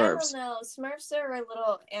maybe Smurfs. I don't know. Smurfs are a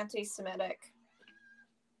little anti-Semitic.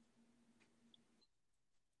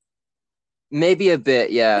 Maybe a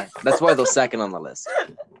bit, yeah. That's why they're second on the list.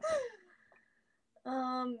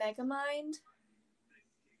 Megamind.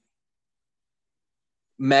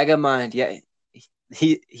 Megamind, yeah.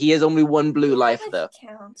 He has only one blue life though. He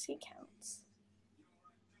counts.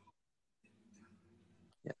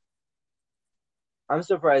 Yeah. I'm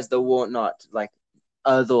surprised there weren't not like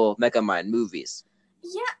other Megamind movies.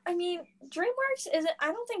 Yeah, I mean, DreamWorks isn't.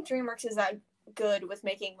 I don't think DreamWorks is that good with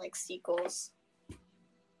making like sequels.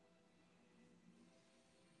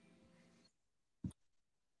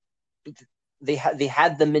 They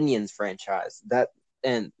had the Minions franchise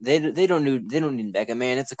and they don't need Mega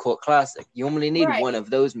Man. It's a cult classic. You only need one of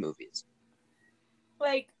those movies.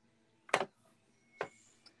 Like,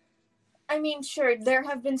 I mean, sure, there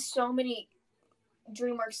have been so many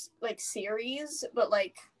DreamWorks like series, but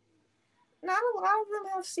like, not a lot of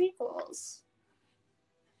them have sequels.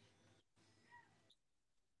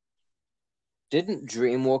 Didn't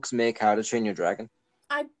DreamWorks make How to Train Your Dragon?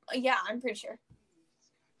 Yeah, I'm pretty sure.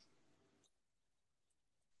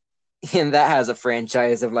 And that has a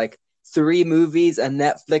franchise of like 3 movies, a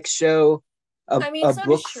Netflix show, a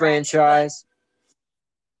book franchise.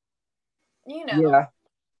 You know. Yeah.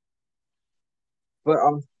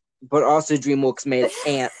 But also DreamWorks made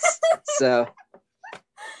Ants, so.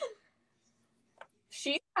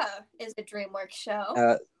 She-Ra is a DreamWorks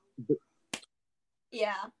show.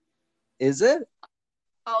 Yeah. Is it?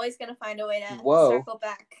 Always gonna find a way to circle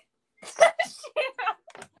back.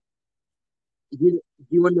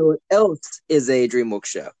 You want to know what else is a DreamWorks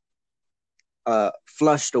show?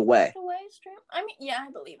 Flushed Away. I mean, yeah,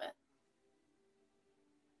 I believe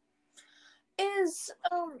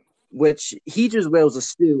it. Which he just wails a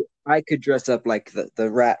stew. I could dress up like the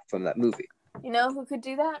rat from that movie. You know who could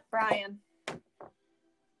do that? Brian.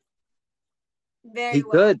 He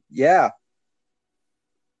could, yeah.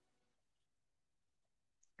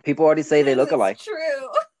 People already say they look alike. True.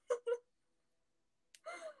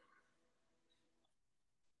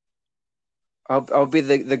 I'll be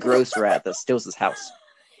the gross rat that steals his house.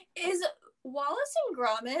 Is Wallace and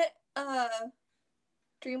Gromit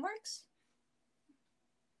DreamWorks?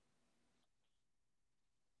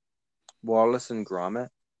 Wallace and Gromit?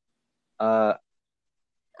 Okay.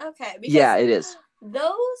 Because yeah, it is.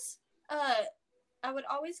 Those, I would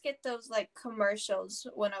always get those like commercials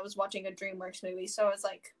when I was watching a DreamWorks movie. So I was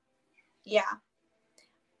like, yeah.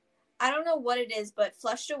 I don't know what it is, but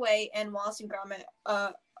Flushed Away and Wallace and Gromit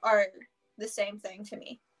are the same thing to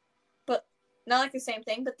me. But not like the same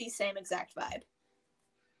thing, but the same exact vibe.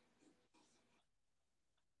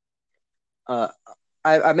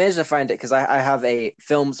 I managed to find it because I have a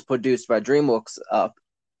films produced by DreamWorks up,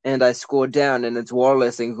 and I scored down, and it's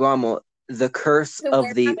Wallace and Gromit, The Curse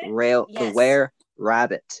of the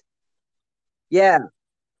Were-Rabbit. Yeah.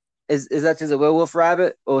 Is that just a werewolf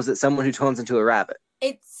rabbit, or is it someone who turns into a rabbit?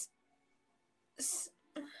 I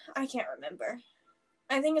can't remember.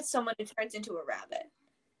 I think it's someone who turns into a rabbit.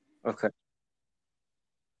 Okay.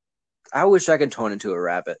 I wish I could turn into a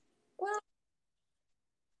rabbit. Well,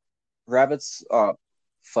 rabbits are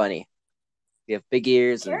funny. You have big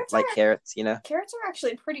ears and like carrots, you know? Carrots are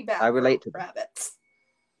actually pretty bad. I relate to rabbits.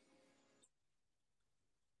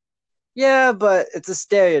 Yeah, but it's a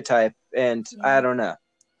stereotype, and I don't know.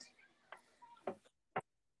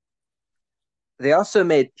 They also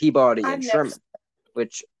made Peabody and Sherman,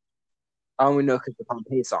 which I only know because of the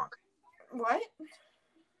Pompeii song. What?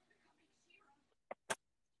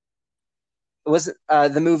 It wasn't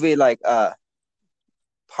the movie like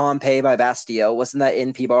Pompeii by Bastille. Wasn't that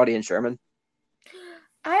in Peabody and Sherman?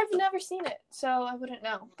 I've never seen it, so I wouldn't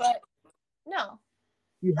know. But no.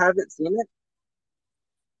 You haven't seen it?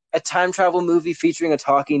 A time travel movie featuring a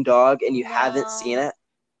talking dog, and you haven't seen it?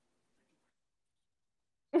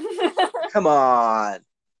 Come on.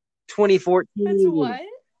 2014. That's what?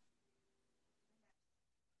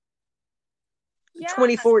 Yeah.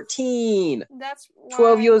 2014. That's why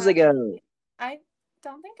 12 years ago. I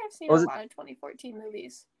don't think I've seen Was a it- lot of 2014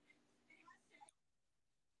 movies.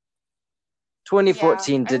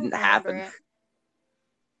 2014 Yeah, I didn't don't remember happen. it.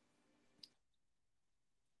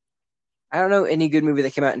 I don't know any good movie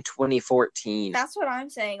that came out in 2014. That's what I'm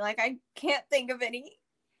saying. Like, I can't think of any.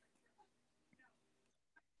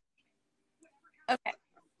 Okay.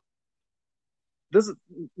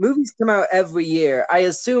 Movies come out every year. I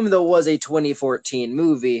assume there was a 2014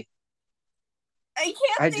 movie.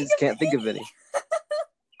 I just can't think of any.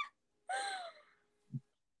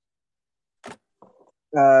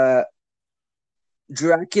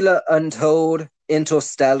 Dracula Untold,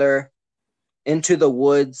 Interstellar, Into the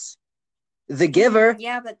Woods, The Giver.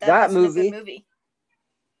 Yeah, but that that's movie. a good movie.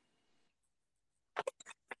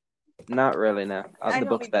 Not really, no. I The don't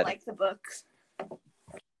book's even better. like the books.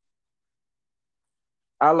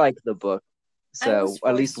 I like the book, I was so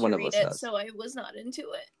at least forced one to of read us it, does. so I was not into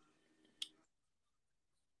it.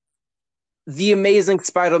 The Amazing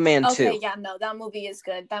Spider-Man 2. Okay, yeah, no, that movie is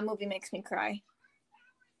good. That movie makes me cry.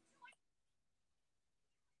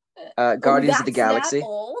 Guardians of the Galaxy. That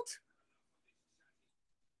old?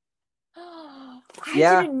 I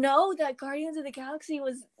Yeah. didn't know that Guardians of the Galaxy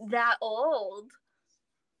was that old.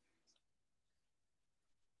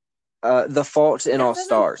 The Fault in That Our doesn't-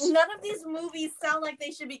 Stars. None of these movies sound like they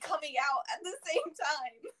should be coming out at the same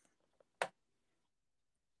time.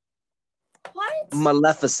 What?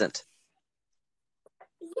 Maleficent.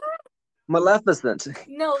 Maleficent.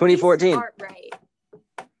 No, 2014. these aren't right.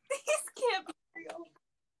 These can't be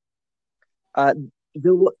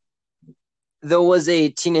real. There was a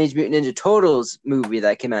Teenage Mutant Ninja Turtles movie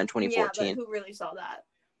that came out in Yeah, 2014. but who really saw that?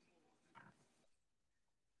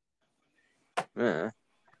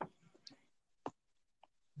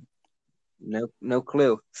 No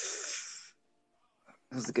clue.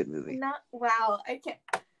 It was a good movie. Wow, I can't.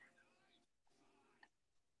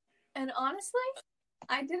 And honestly,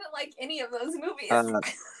 I didn't like any of those movies.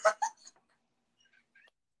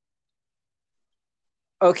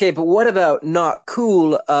 Okay, but what about not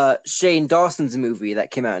cool Shane Dawson's movie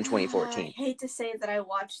that came out in 2014? I hate to say that I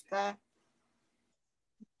watched that.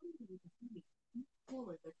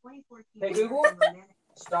 Hey, Google?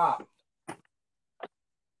 Stop.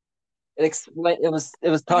 It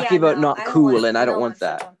was talking about not I don't cool, want it. and I don't No want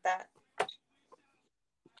one should that.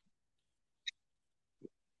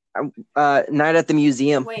 want that. Night at the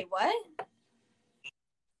Museum. Wait, what?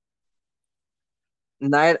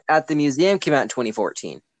 Night at the Museum came out in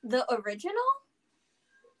 2014. The original?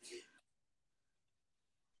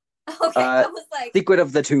 Okay, I was like, Secret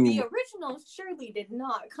of the Tomb. the original surely did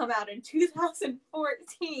not come out in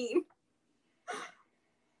 2014.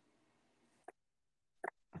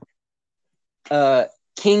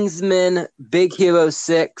 Kingsman, Big Hero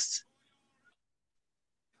 6.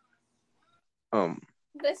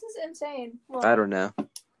 This is insane. Well, I don't know.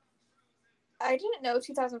 I didn't know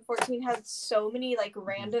 2014 had so many like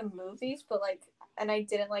random movies, but like, and I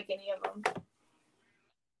didn't like any of them.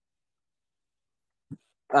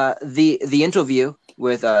 The Interview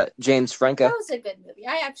with James Franco. That was a good movie.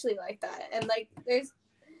 I actually like that. And like,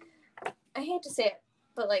 I hate to say it,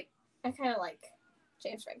 but like, I kind of like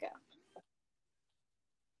James Franco.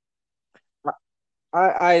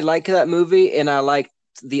 I like that movie, and I like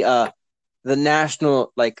the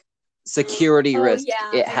national like security risk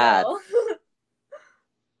it had.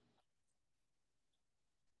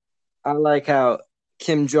 I like how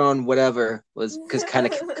Kim Jong whatever was kind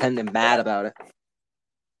of mad about it.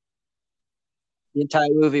 The entire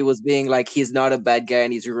movie was being like he's not a bad guy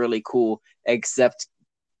and he's really cool, except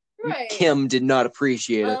Right. Kim did not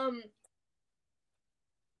appreciate it.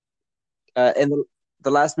 And the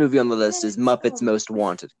last movie on the list is Muppets Most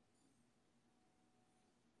Wanted.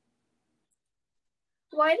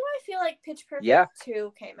 Why do I feel like Pitch Perfect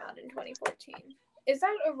 2 came out in 2014? Is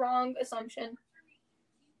that a wrong assumption?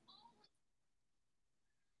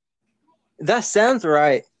 That sounds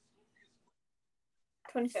right.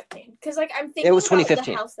 2015. Because like I'm thinking It was about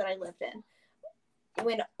 2015. the house that I lived in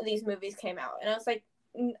when these movies came out. And I was like,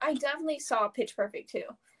 I definitely saw Pitch Perfect 2.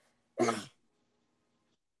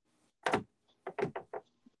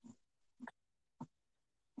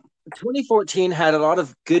 2014 had a lot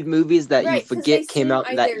of good movies that you forget came out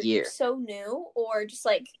that year. So new or just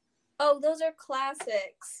like Oh, those are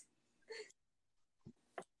classics.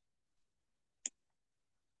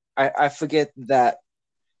 I forget that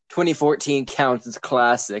 2014 counts as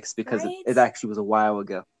classics because Right? it actually was a while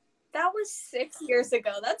ago. That was 6 years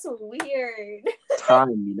ago. That's weird.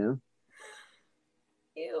 Time, you know?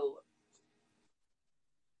 Ew.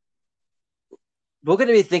 We're going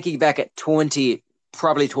to be thinking back at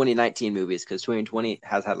probably 2019 movies because 2020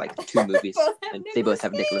 has had like 2 movies and they both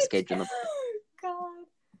have Nicolas Cage in them. God.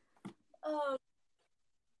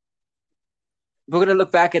 We're going to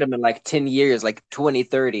look back at them in like 10 years, like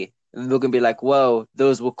 2030, and we're going to be like, whoa,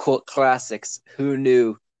 those were cult classics. Who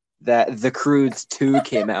knew that The Croods 2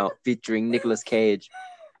 came out featuring Nicolas Cage?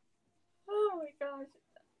 Oh my gosh.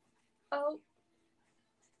 Oh.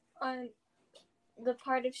 On the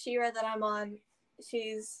part of She-Ra that I'm on,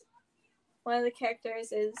 she's one of the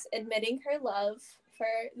characters is admitting her love for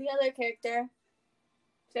the other character.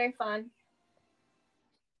 It's very fun.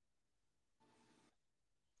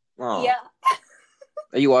 Aww. Yeah.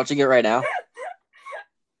 Are you watching it right now?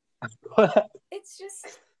 It's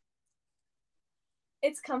just,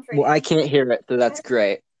 it's comforting. Well, I can't hear it, so that's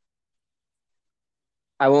great.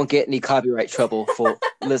 I won't get any copyright trouble for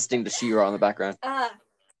listening to She-Ra in the background.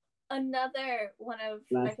 Another one of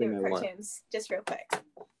my Last thing favorite I want. cartoons, just real quick.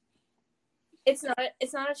 It's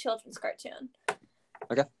not a children's cartoon.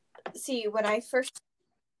 Okay. See, when I first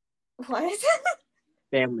what?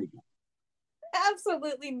 Family Guy.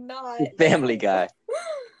 Absolutely not. Family Guy.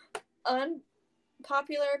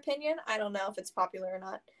 Unpopular opinion, I don't know if it's popular or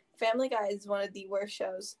not. Family Guy is one of the worst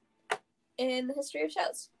shows in the history of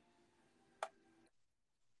shows.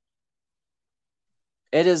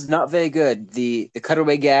 It is not very good. The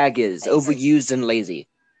cutaway gag is overused and lazy.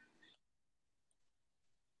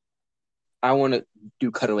 I want to do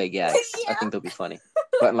cutaway gags. Yeah. I think they'll be funny,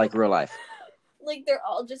 but in like real life. Like they're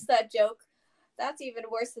all just that joke. That's even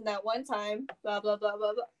worse than that one time. Blah blah blah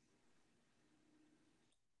blah blah.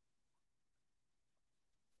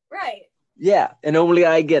 Right. Yeah, and only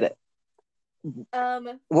I get it.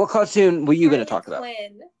 What cartoon were you going to talk about?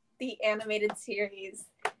 Quinn, the animated series.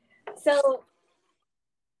 So,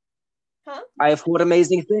 I have heard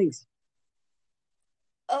amazing things.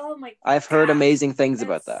 Oh my! I've heard amazing things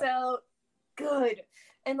about that. So good,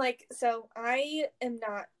 and like, so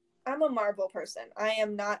I'm a Marvel person. I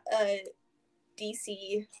am not a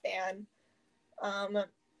DC fan.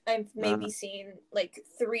 I've maybe seen like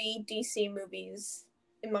 3 DC movies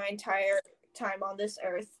in my entire time on this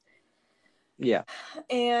earth. Yeah.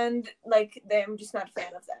 And like, I'm just not a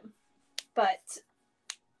fan of them. But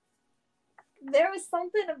there was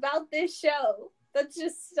something about this show that's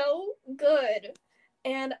just so good.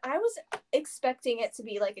 And I was expecting it to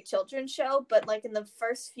be like a children's show, but like in the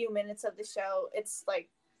first few minutes of the show, it's like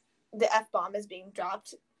the F-bomb is being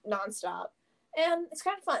dropped nonstop. And it's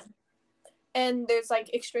kind of fun. And there's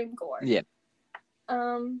like extreme gore. Yeah.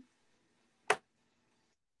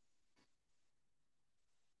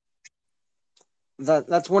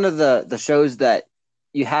 That's one of the shows that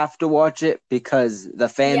you have to watch it because the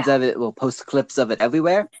fans of it will post clips of it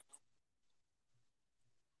everywhere.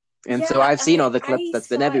 And so I've seen all the clips that's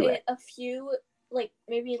been everywhere. A few, like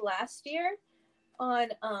maybe last year on,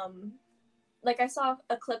 like I saw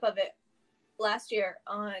a clip of it last year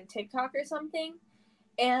on TikTok or something.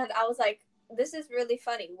 And I was like, this is really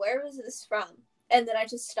funny. Where was this from? And then I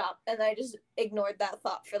just stopped and I just ignored that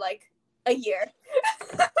thought for like a year.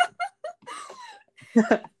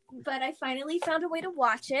 But I finally found a way to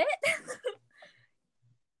watch it.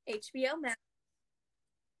 HBO Max.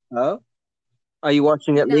 Oh? Are you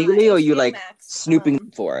watching it legally or are you like Max,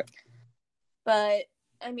 snooping for it? But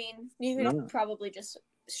I mean, you could probably just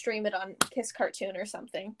stream it on Kiss Cartoon or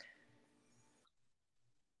something.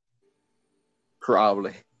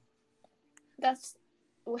 Probably. That's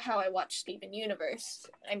how I watch Steven Universe.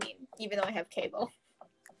 I mean, even though I have cable.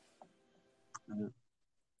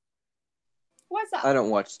 What's up? I don't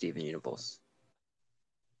watch Steven Universe.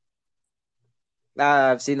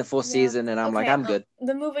 I've seen the full season and I'm like, I'm good.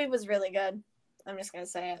 The movie was really good. I'm just gonna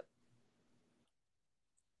say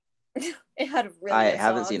it. It had really good I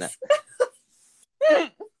haven't seen it.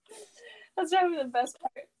 That's probably the best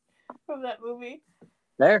part from that movie.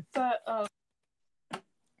 There. But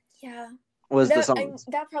yeah. Was the songs?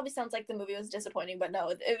 That probably sounds like the movie was disappointing, but no,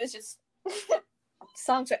 it was just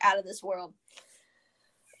songs are out of this world.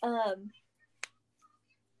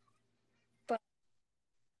 But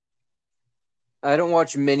I don't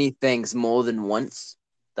watch many things more than once.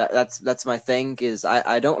 That's my thing. Is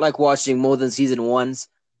I don't like watching more than season 1s.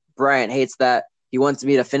 Brian hates that. He wants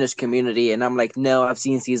me to finish Community, and I'm like, no, I've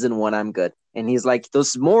seen season 1. I'm good. And he's like,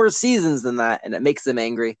 there's more seasons than that, and it makes him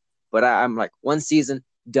angry. But I'm like, 1 season,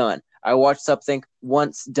 done. I watch something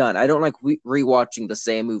once, done. I don't like rewatching the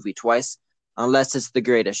same movie twice unless it's The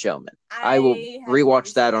Greatest Showman. I will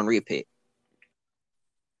rewatch that on repeat.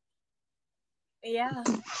 Yeah.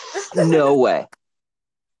 No way.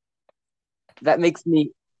 That makes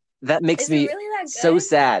me really that so good?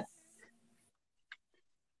 sad.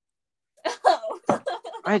 Oh.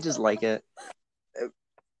 I just like it.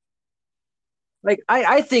 Like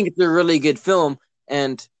I think it's a really good film,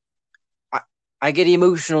 and I get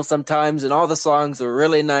emotional sometimes, and all the songs are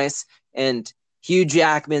really nice, and Hugh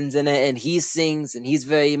Jackman's in it, and he sings, and he's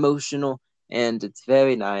very emotional, and it's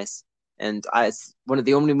very nice. And it's one of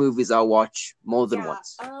the only movies I'll watch more than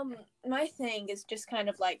once. My thing is just kind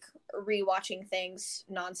of like rewatching things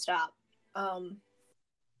nonstop.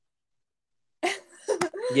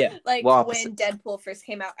 Yeah. Like well, when Deadpool first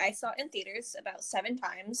came out, I saw it in theaters about 7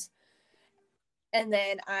 times. And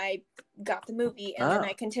then I got the movie, and then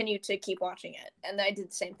I continued to keep watching it. And I did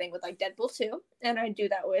the same thing with like Deadpool 2, and I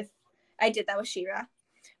did that with She-Ra.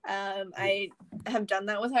 I have done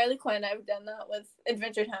that with Harley Quinn. I've done that with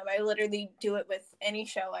Adventure Time. I literally do it with any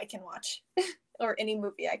show I can watch or any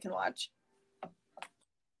movie I can watch.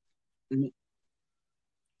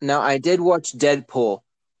 Now, I did watch Deadpool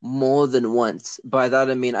more than once. By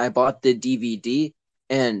that, I mean I bought the DVD,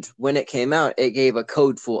 and when it came out, it gave a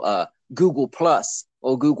code for Google Plus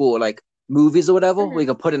or Google like movies or whatever. Mm-hmm. We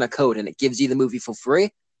can put in a code, and it gives you the movie for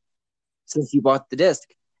free since you bought the disc.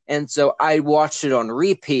 And so I watched it on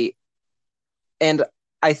repeat, and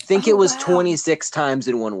I think it was 26 times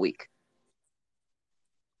in 1 week.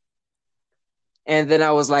 And then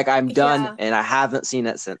I was like, I'm done, and I haven't seen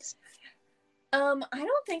it since. I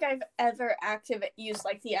don't think I've ever used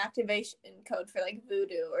like the activation code for like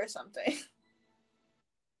Voodoo or something.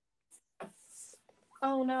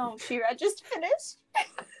 Oh no, She-Ra just finished.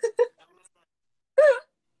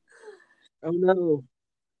 Oh no.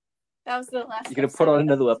 That was the last. You're gonna put on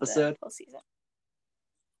another episode?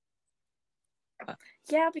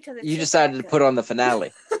 Yeah, because you decided to put on the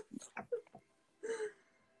finale.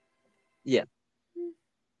 Yeah.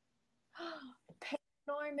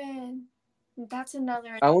 Paranorman. That's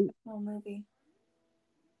another movie.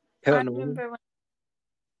 I remember when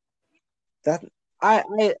that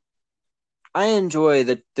I enjoy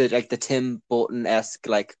the like the Tim Burton-esque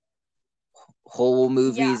like horror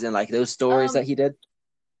movies and like those stories that he did.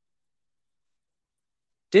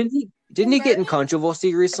 Didn't he get in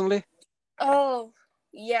controversy recently? Oh,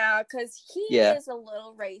 yeah, because he is a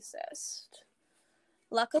little racist.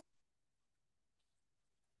 Luckily.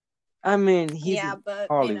 I mean, he's but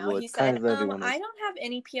Hollywood. He said, kind of I don't have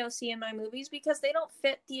any POC in my movies because they don't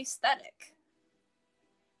fit the aesthetic.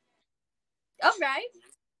 All right.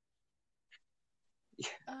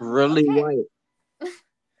 Really white.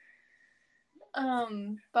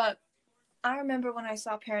 But I remember when I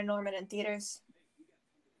saw Paranorman in theaters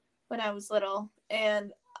when I was little,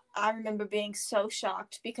 and I remember being so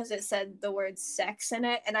shocked because it said the word sex in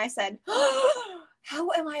it, and I said, oh, how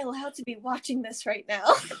am I allowed to be watching this right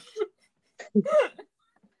now?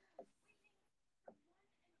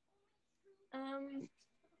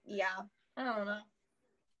 Yeah, I don't know.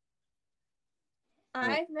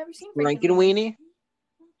 I've never seen Frankenweenie.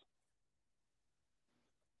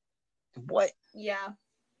 What? Yeah,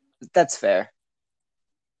 that's fair.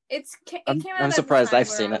 It came out. I'm surprised I've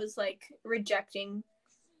seen it. I was like rejecting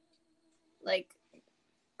like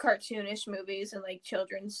cartoonish movies and like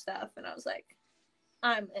children's stuff, and I was like,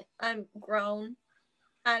 I'm grown.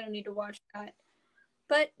 I don't need to watch that.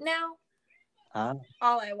 But now,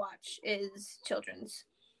 all I watch is children's.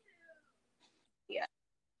 Yeah.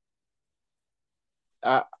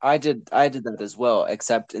 I did that as well,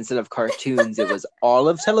 except instead of cartoons, it was all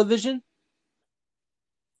of television.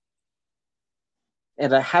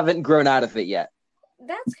 And I haven't grown out of it yet.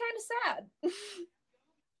 That's kind of sad.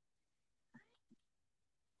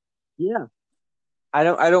 Yeah. I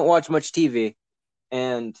don't watch much TV,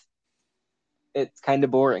 and it's kind of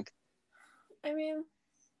boring. I mean,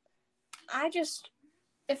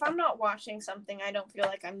 if I'm not watching something, I don't feel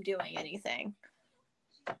like I'm doing anything.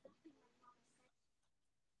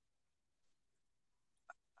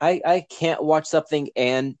 I can't watch something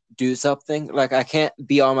and do something. Like, I can't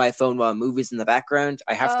be on my phone while movies in the background.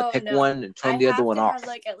 I have to pick one and turn the other one off. I have to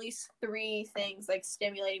have like at least 3 things like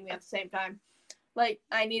stimulating me at the same time. Like,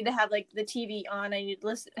 I need to have like the TV on, I need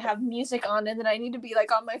to have music on, and then I need to be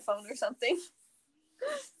like on my phone or something.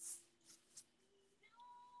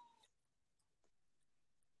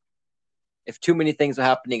 If too many things are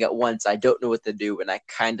happening at once, I don't know what to do, and I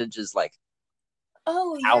kind of just like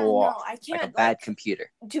I can't like a bad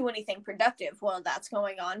computer. Do anything productive while that's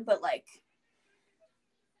going on, but like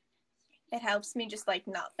it helps me just like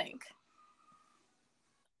not think.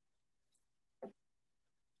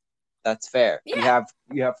 That's fair. Yeah.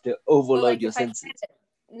 You have to overload like, your if I senses.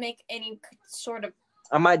 can't make any sort of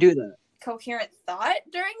I might do that. coherent thought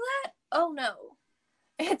during that, oh no,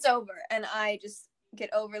 it's over, and I just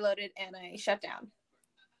get overloaded and I shut down.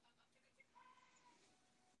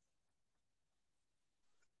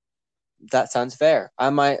 That sounds fair.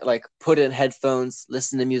 I might like put in headphones,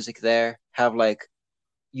 listen to music there, have like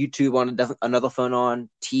YouTube on another phone on,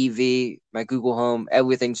 TV, my Google Home,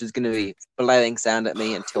 everything's just gonna be blaring sound at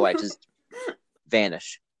me until I just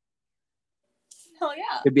vanish. Oh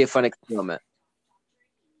yeah. It'd be a fun experiment.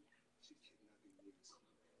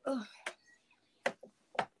 Ugh.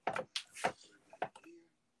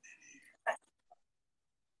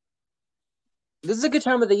 This is a good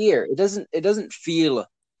time of the year. It doesn't feel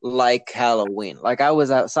like Halloween. Like I was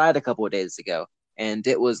outside a couple of days ago and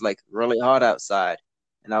it was like really hot outside.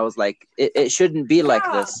 And I was like, it shouldn't be like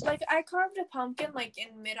this. Like I carved a pumpkin like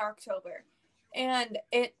in mid-October, and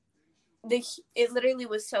it literally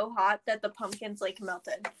was so hot that the pumpkins like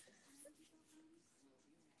melted.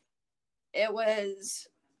 It was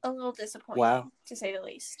a little disappointing, Wow. to say the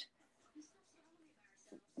least.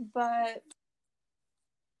 But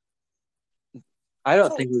I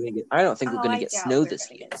don't think we're gonna get snow this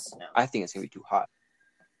year. Snow. I think it's gonna be too hot.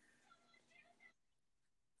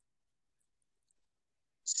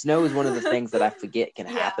 Snow is one of the things that I forget can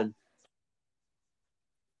happen.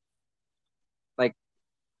 Like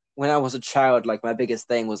when I was a child, like my biggest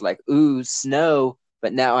thing was like, ooh, snow.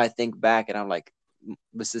 But now I think back and I'm like,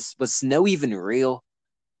 was snow even real?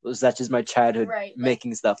 Was that just my childhood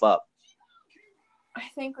making stuff up? I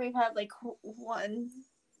think we've had like one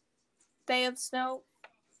day of snow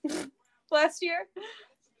last year,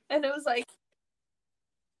 and it was like,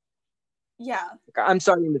 yeah. I'm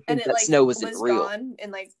starting to think that snow wasn't real. Gone in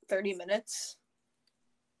like 30 minutes.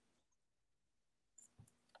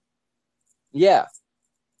 Yeah.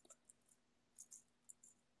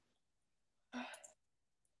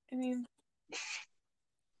 I mean,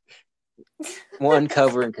 one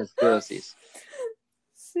covering conspiracies.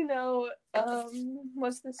 Snow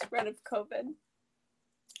was the spread of COVID.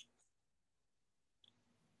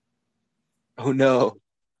 Oh no.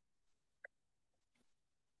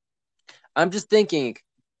 I'm just thinking,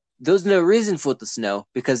 there's no reason for the snow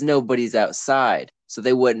because nobody's outside, so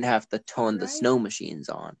they wouldn't have to turn the snow machines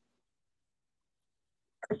on.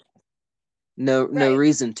 No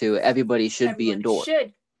reason to. Everybody should be indoors.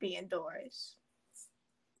 Should be indoors.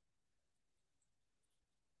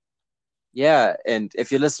 Yeah, and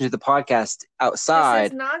if you listen to the podcast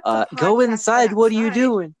outside, go inside. What are you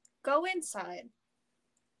doing? Go inside.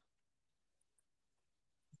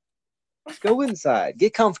 Go inside.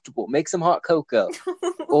 Get comfortable. Make some hot cocoa.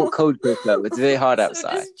 Or cold cocoa. It's very hot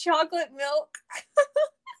outside. Just chocolate milk.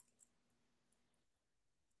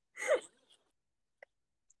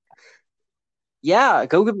 Yeah,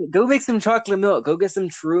 go make some chocolate milk. Go get some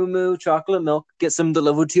True Moo chocolate milk. Get some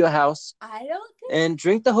delivered to your house. I don't think. And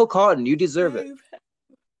drink the whole carton. You deserve it.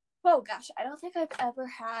 Oh gosh, I don't think I've ever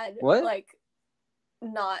had like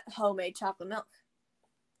not homemade chocolate milk.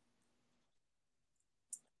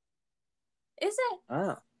 Is it?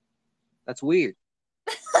 Ah, that's weird.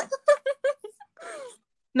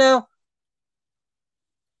 No.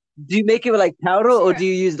 Do you make it with like powder or do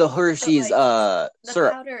you use the Hershey's syrup? The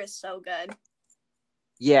powder is so good.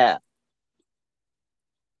 Yeah.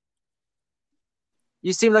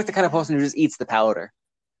 You seem like the kind of person who just eats the powder.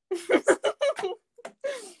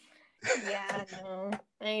 Yeah, no.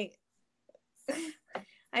 I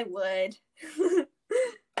would.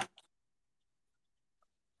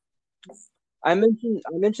 I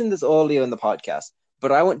mentioned this earlier in the podcast,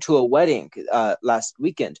 but I went to a wedding last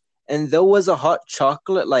weekend, and there was a hot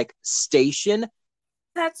chocolate like station.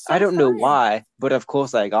 That's so I don't know why, but of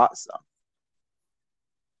course I got some.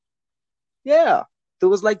 Yeah, there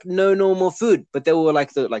was like no normal food, but there were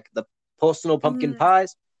like the personal pumpkin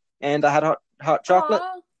pies, and I had hot chocolate,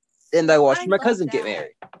 and I watched my cousin get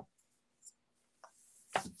married.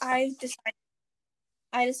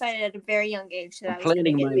 I decided at a very young age that I was going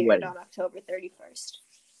to get married on October 31st.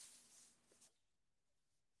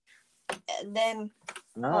 And then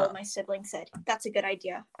all of my siblings said, that's a good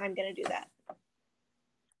idea. I'm going to do that.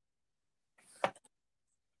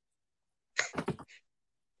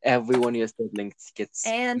 Every one of your siblings gets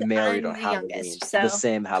married on Halloween. Youngest, so the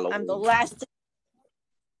same Halloween. I'm the last.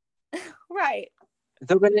 Right.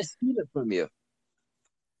 They're going to steal it from you.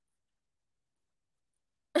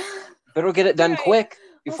 Better get it done quick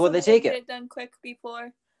before they take it. Get it done quick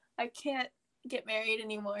before I can't get married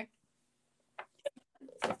anymore.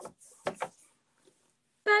 But,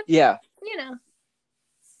 yeah. You know.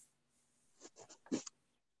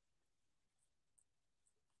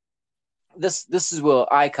 this is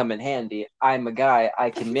where I come in handy. I'm a guy. I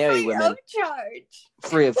can marry Free women of charge.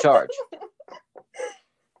 free of charge.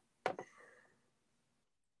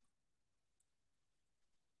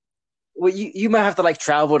 Well, you might have to like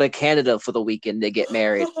travel to Canada for the weekend to get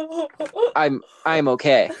married. I'm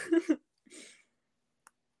okay.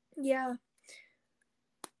 Yeah.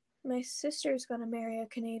 My sister's gonna marry a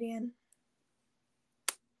Canadian.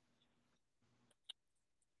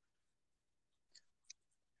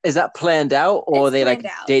 Is that planned out, or are they like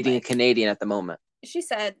planned out, dating like- a Canadian at the moment? She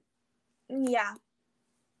said, yeah.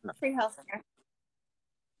 Free healthcare.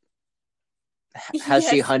 Has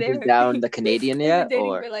she Yes, hunted they're- down the Canadian They've yet, been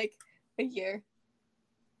dating or for like a year.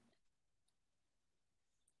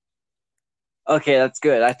 okay, that's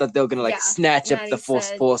good. I thought they were gonna like Yeah, snatch up Maddie the first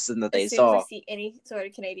said, person that they As soon as I saw. see any sort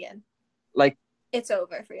of Canadian, Like it's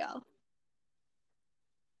over for y'all.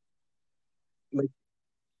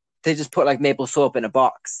 they just put like maple syrup in a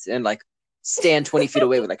box and like stand 20 feet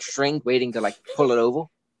away with like string, waiting to like pull it over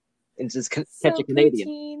and just catch a Canadian.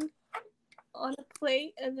 Poutine on a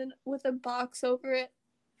plate and then with a box over it.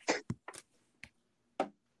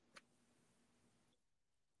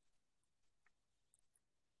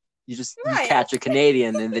 You Right. catch a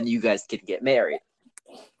Canadian and then you guys can get married.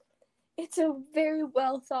 It's a very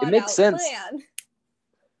well thought makes out sense. plan.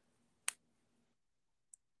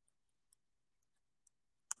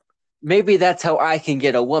 Maybe that's how I can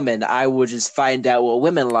get a woman. I would just find out what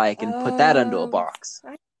women like and put that under a box.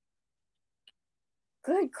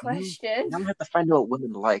 Good question. I don't have to find out what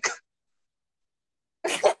women like.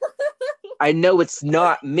 I know it's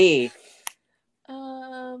not me.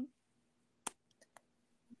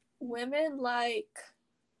 Women like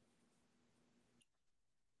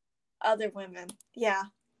other women. Yeah,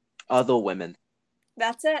 Other women.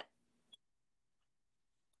 that's it.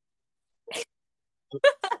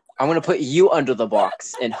 I'm gonna put you under the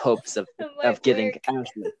box in hopes of might getting work.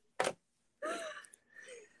 Ashley.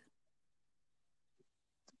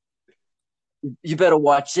 You better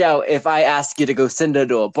watch out. If I ask you to go send her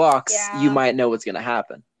to a box, Yeah. you might know what's gonna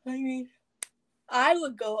happen. I mean, I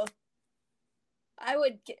would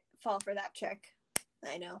fall for that chick.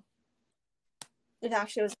 I know. It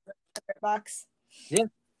actually was a box. Yeah.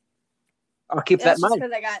 I'll keep that That's in just mind.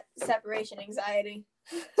 because I got separation anxiety.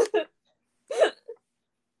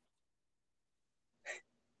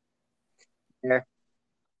 Yeah.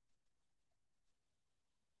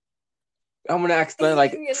 I'm gonna accidentally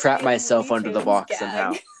like You're gonna trap be a myself Looney under the Tunes box gag.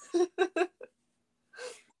 somehow.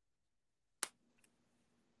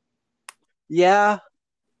 Yeah.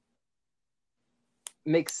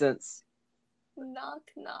 Makes sense. Knock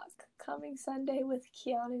knock. Coming Sunday with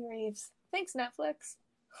Keanu Reeves. Thanks, Netflix.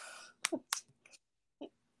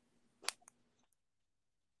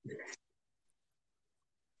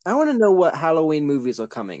 I want to know what Halloween movies are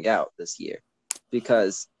coming out this year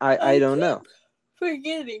because I don't know.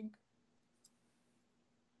 Forgetting.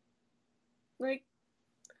 Like,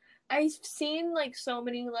 I've seen like so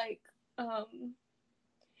many like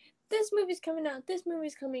this movie's coming out, this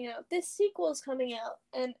movie's coming out, this sequel's coming out,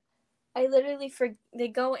 and I literally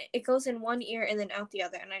it goes in one ear and then out the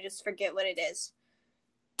other, and I just forget what it is.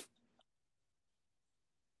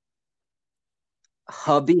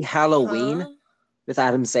 Hubby Halloween with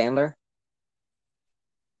Adam Sandler.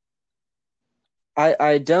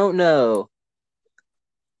 I don't know.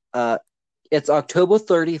 It's October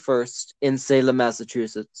 31st in Salem,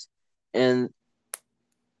 Massachusetts. And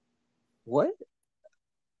what?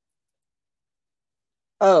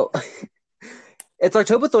 Oh, it's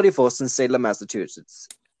October 31st in Salem, Massachusetts.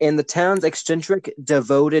 In the town's eccentric,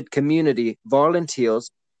 devoted community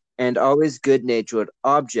volunteers and always good-natured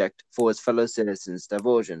object for his fellow citizens'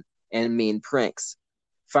 diversion and mean pranks,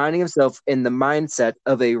 finding himself in the mindset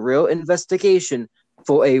of a real investigation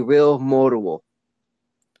for a real murderer.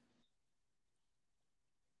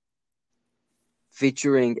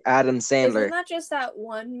 Featuring Adam Sandler. Isn't that just that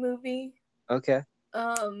one movie? Okay.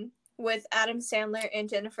 With Adam Sandler and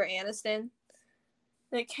Jennifer Aniston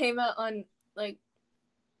that came out on like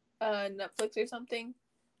Netflix or something.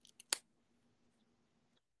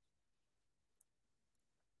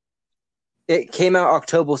 It came out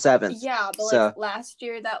October 7th. Yeah, but so. like last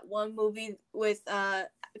year, that one movie with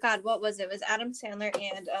God, what was it? It was Adam Sandler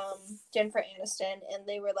and Jennifer Aniston, and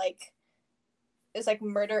they were like, it was like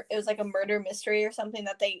murder. It was like a murder mystery or something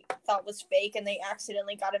that they thought was fake, and they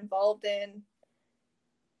accidentally got involved in.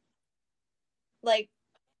 Like,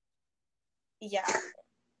 yeah,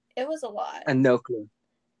 it was a lot. And no clue.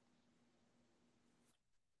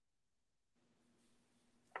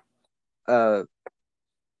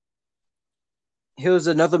 Here's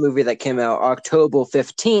another movie that came out October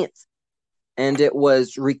 15th. and it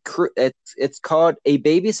was It's called A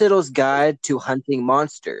Babysitter's Guide to Hunting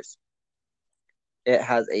Monsters. It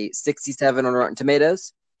has a 67 on Rotten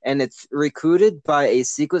Tomatoes, and it's recruited by a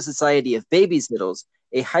secret society of babysitters.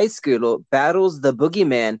 A high schooler battles the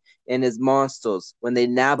boogeyman and his monsters when they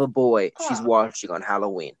nab a boy she's watching on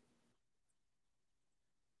Halloween.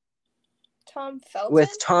 Tom Felton?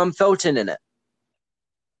 With Tom Felton in it.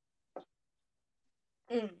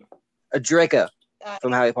 A Draco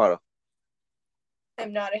from Harry Potter.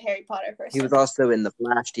 I'm not a Harry Potter person. He was also in the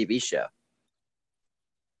Flash TV show.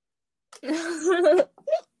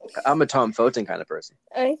 I'm a Tom Felton kind of person.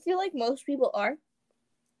 I feel like most people are.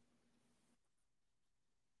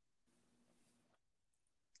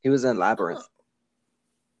 He was in Labyrinth,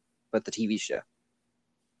 but the TV show.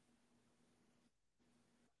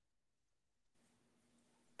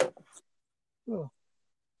 Oh.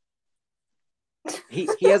 He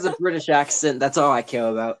has a British accent. That's all I care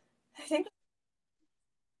about. I think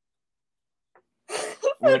I'm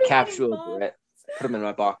gonna capture a Brit. Put him in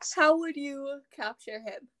my box. How would you capture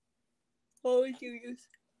him? What would you use?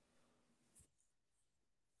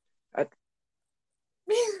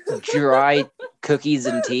 Dry cookies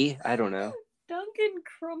and tea? I don't know. Duncan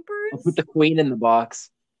Crumpers? I'll put the queen in the box.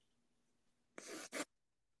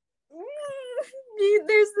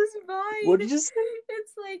 There's this vine. What did you say?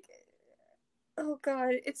 It's like, oh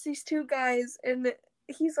god, it's these two guys, and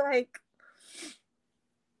he's like,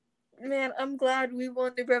 man, I'm glad we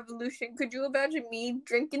won the revolution. Could you imagine me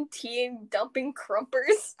drinking tea and dumping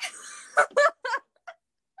crumpers?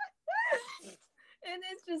 And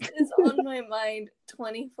it's on my mind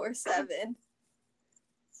 24/7.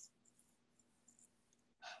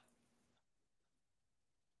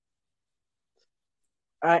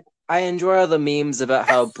 I enjoy all the memes about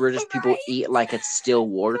how British people eat like it's still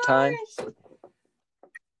wartime.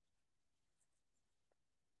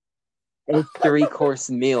 A 3-course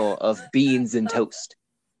meal of beans and toast.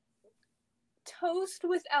 Toast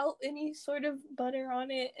without any sort of butter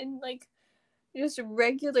on it, and like just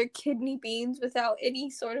regular kidney beans without any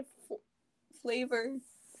sort of flavor.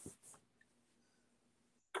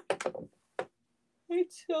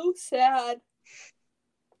 It's so sad.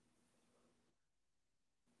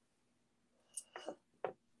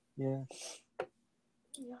 Yeah.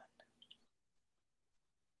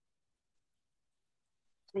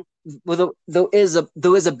 Well, there is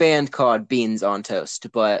a band called Beans on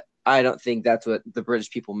Toast, but I don't think that's what the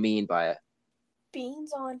British people mean by it.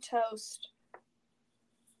 Beans on toast.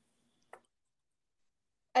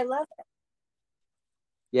 I love it.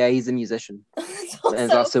 Yeah, he's a musician. And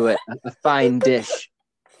it's also a fine dish.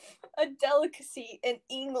 A delicacy in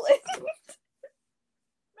England.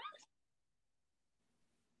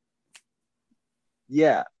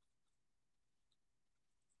 Yeah.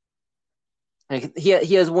 Like, he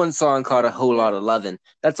has one song called "A Whole Lot of Lovin'."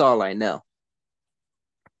 That's all I know.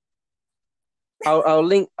 I'll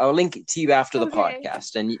link it to you after the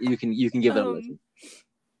podcast, and you can give it a listen.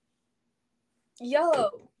 Yo,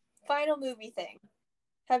 final movie thing.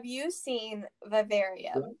 Have you seen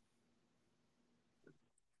Vivarium?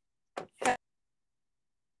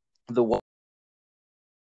 The what?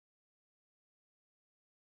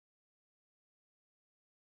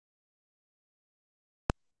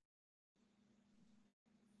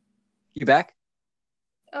 You back?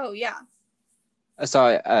 Oh yeah.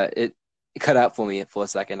 Sorry, it cut out for me for a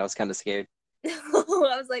second. I was kind of scared. I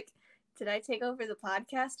was like, did I take over the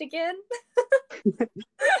podcast again?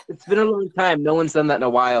 It's been a long time. No one's done that in a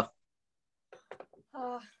while.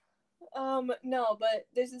 No, but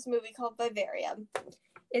there's this movie called Vivarium.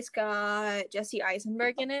 It's got Jesse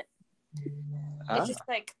Eisenberg in it. It's just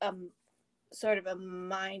like sort of a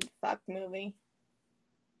mind fuck movie.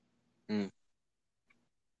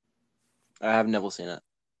 I have never seen it.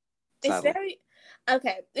 Sadly.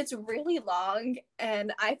 It's really long,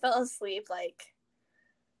 and I fell asleep like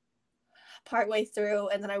partway through,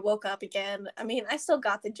 and then I woke up again. I mean, I still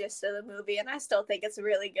got the gist of the movie, and I still think it's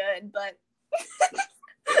really good, but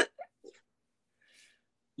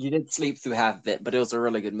you did sleep through half of it, but it was a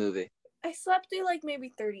really good movie. I slept through like maybe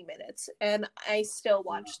 30 minutes, and I still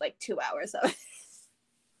watched like 2 hours of it.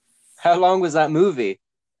 How long was that movie?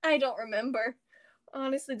 I don't remember.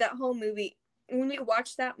 Honestly, that whole movie, when you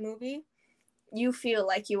watch that movie, you feel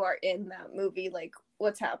like you are in that movie, like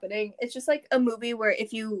what's happening. It's just like a movie where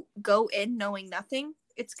if you go in knowing nothing,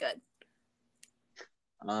 it's good.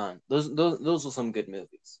 Those are some good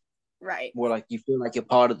movies. Right. More like you feel like you're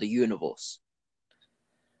part of the universe.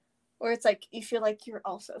 Or it's like you feel like you're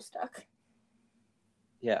also stuck.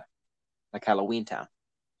 Yeah. Like Halloween Town.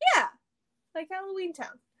 Yeah. Like Halloween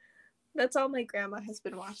Town. That's all my grandma has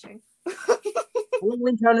been watching.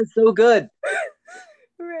 Halloween Town is so good.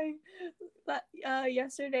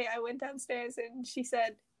 yesterday I went downstairs and she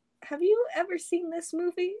said, "Have you ever seen this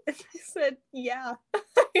movie?" And I said, "Yeah."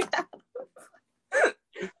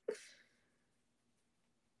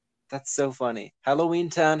 That's so funny. Halloween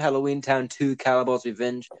Town 2, Calabar's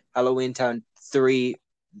Revenge, Halloween Town 3,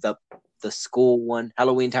 the school one,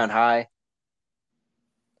 Halloween Town High.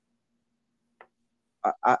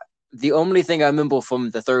 The only thing I remember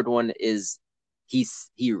from the third one is he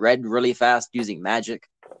read really fast using magic.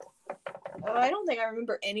 I don't think I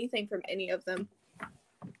remember anything from any of them.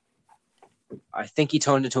 I think he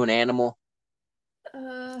turned into an animal.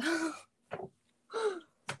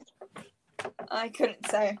 I couldn't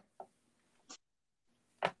say.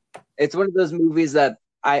 It's one of those movies that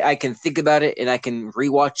I can think about it and I can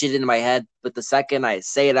rewatch it in my head, but the second I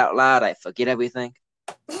say it out loud, I forget everything.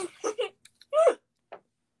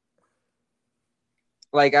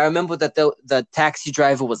 Like, I remember that the taxi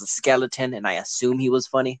driver was a skeleton, and I assume he was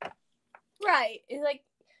funny. Right. It's like,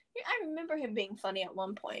 I remember him being funny at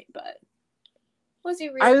one point, but was he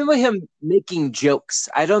really? I remember him making jokes.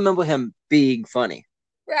 I don't remember him being funny.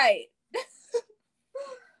 Right.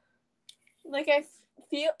 Like, I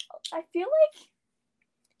feel like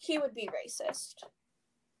he would be racist.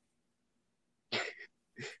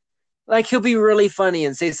 Like, he'll be really funny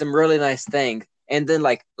and say some really nice thing, and then,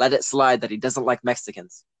 like, let it slide that he doesn't like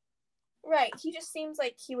Mexicans. Right. He just seems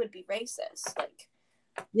like he would be racist. Like,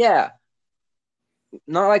 yeah.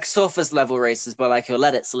 Not like surface level racist, but like he'll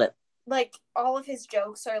let it slip. Like, all of his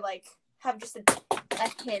jokes are like, have just a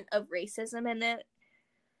hint of racism in it.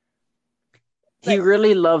 He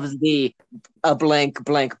really loves the a blank,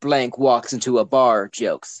 blank, blank walks into a bar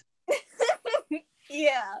jokes.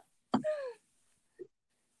 Yeah.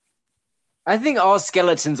 I think all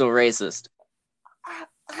skeletons are racist.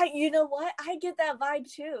 You know what? I get that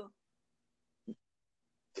vibe too.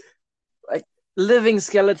 Like, living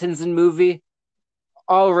skeletons in movie,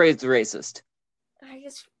 all raised racist.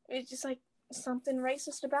 It's just like something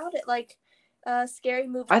racist about it. Like, Scary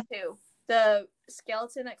Movie 2. The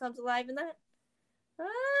skeleton that comes alive in that.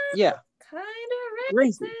 Yeah. Kind of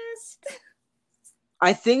racist.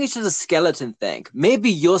 I think it's just a skeleton thing. Maybe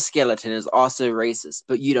your skeleton is also racist,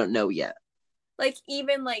 but you don't know yet. Like,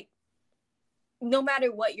 even like, no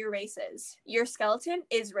matter what your race is, your skeleton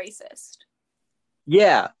is racist.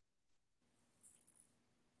 Yeah.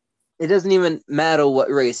 It doesn't even matter what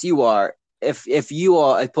race you are. If you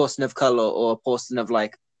are a person of color or a person of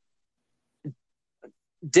like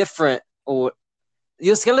different, or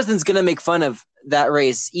your skeleton's gonna make fun of that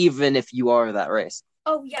race even if you are that race.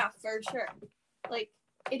 Oh yeah, for sure. Like,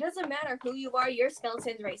 it doesn't matter who you are, your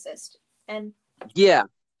skeleton's racist. And yeah.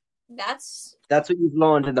 That's what you've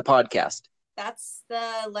learned in the podcast. That's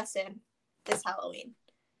the lesson this Halloween.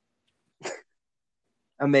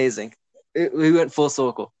 Amazing. We went full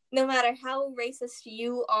circle. No matter how racist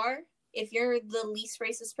you are, if you're the least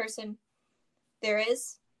racist person there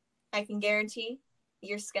is, I can guarantee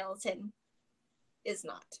your skeleton is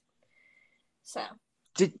not. So.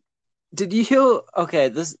 Did you hear? Okay,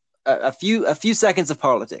 this a few seconds of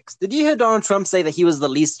politics. Did you hear Donald Trump say that he was the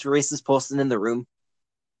least racist person in the room?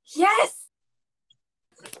 Yes.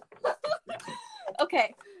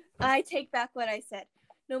 Okay, I take back what I said.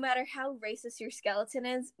 No matter how racist your skeleton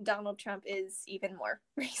is, Donald Trump is even more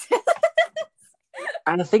racist.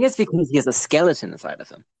 I think it's because he has a skeleton inside of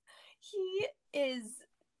him. He is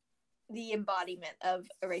the embodiment of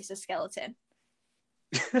a racist skeleton.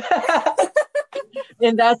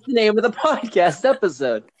 And that's the name of the podcast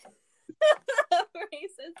episode.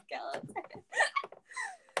 Racist skeleton.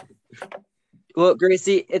 Well,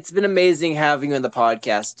 Gracie, it's been amazing having you on the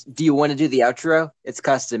podcast. Do you want to do the outro? It's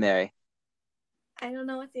customary. I don't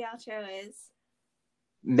know what the outro is.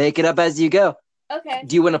 Make it up as you go. Okay.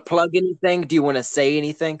 Do you want to plug anything? Do you want to say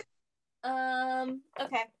anything?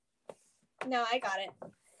 Okay. No, I got it.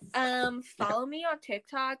 Follow me on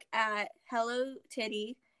TikTok at Hello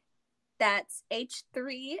Titty. That's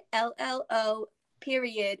H3LLO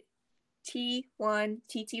period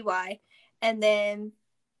T1TTY. And then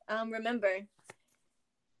remember,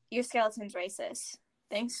 your skeleton's racist.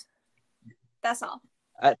 Thanks. That's all.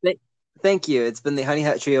 Thank you. It's been the Honey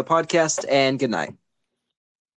Hut Trio podcast, and good night.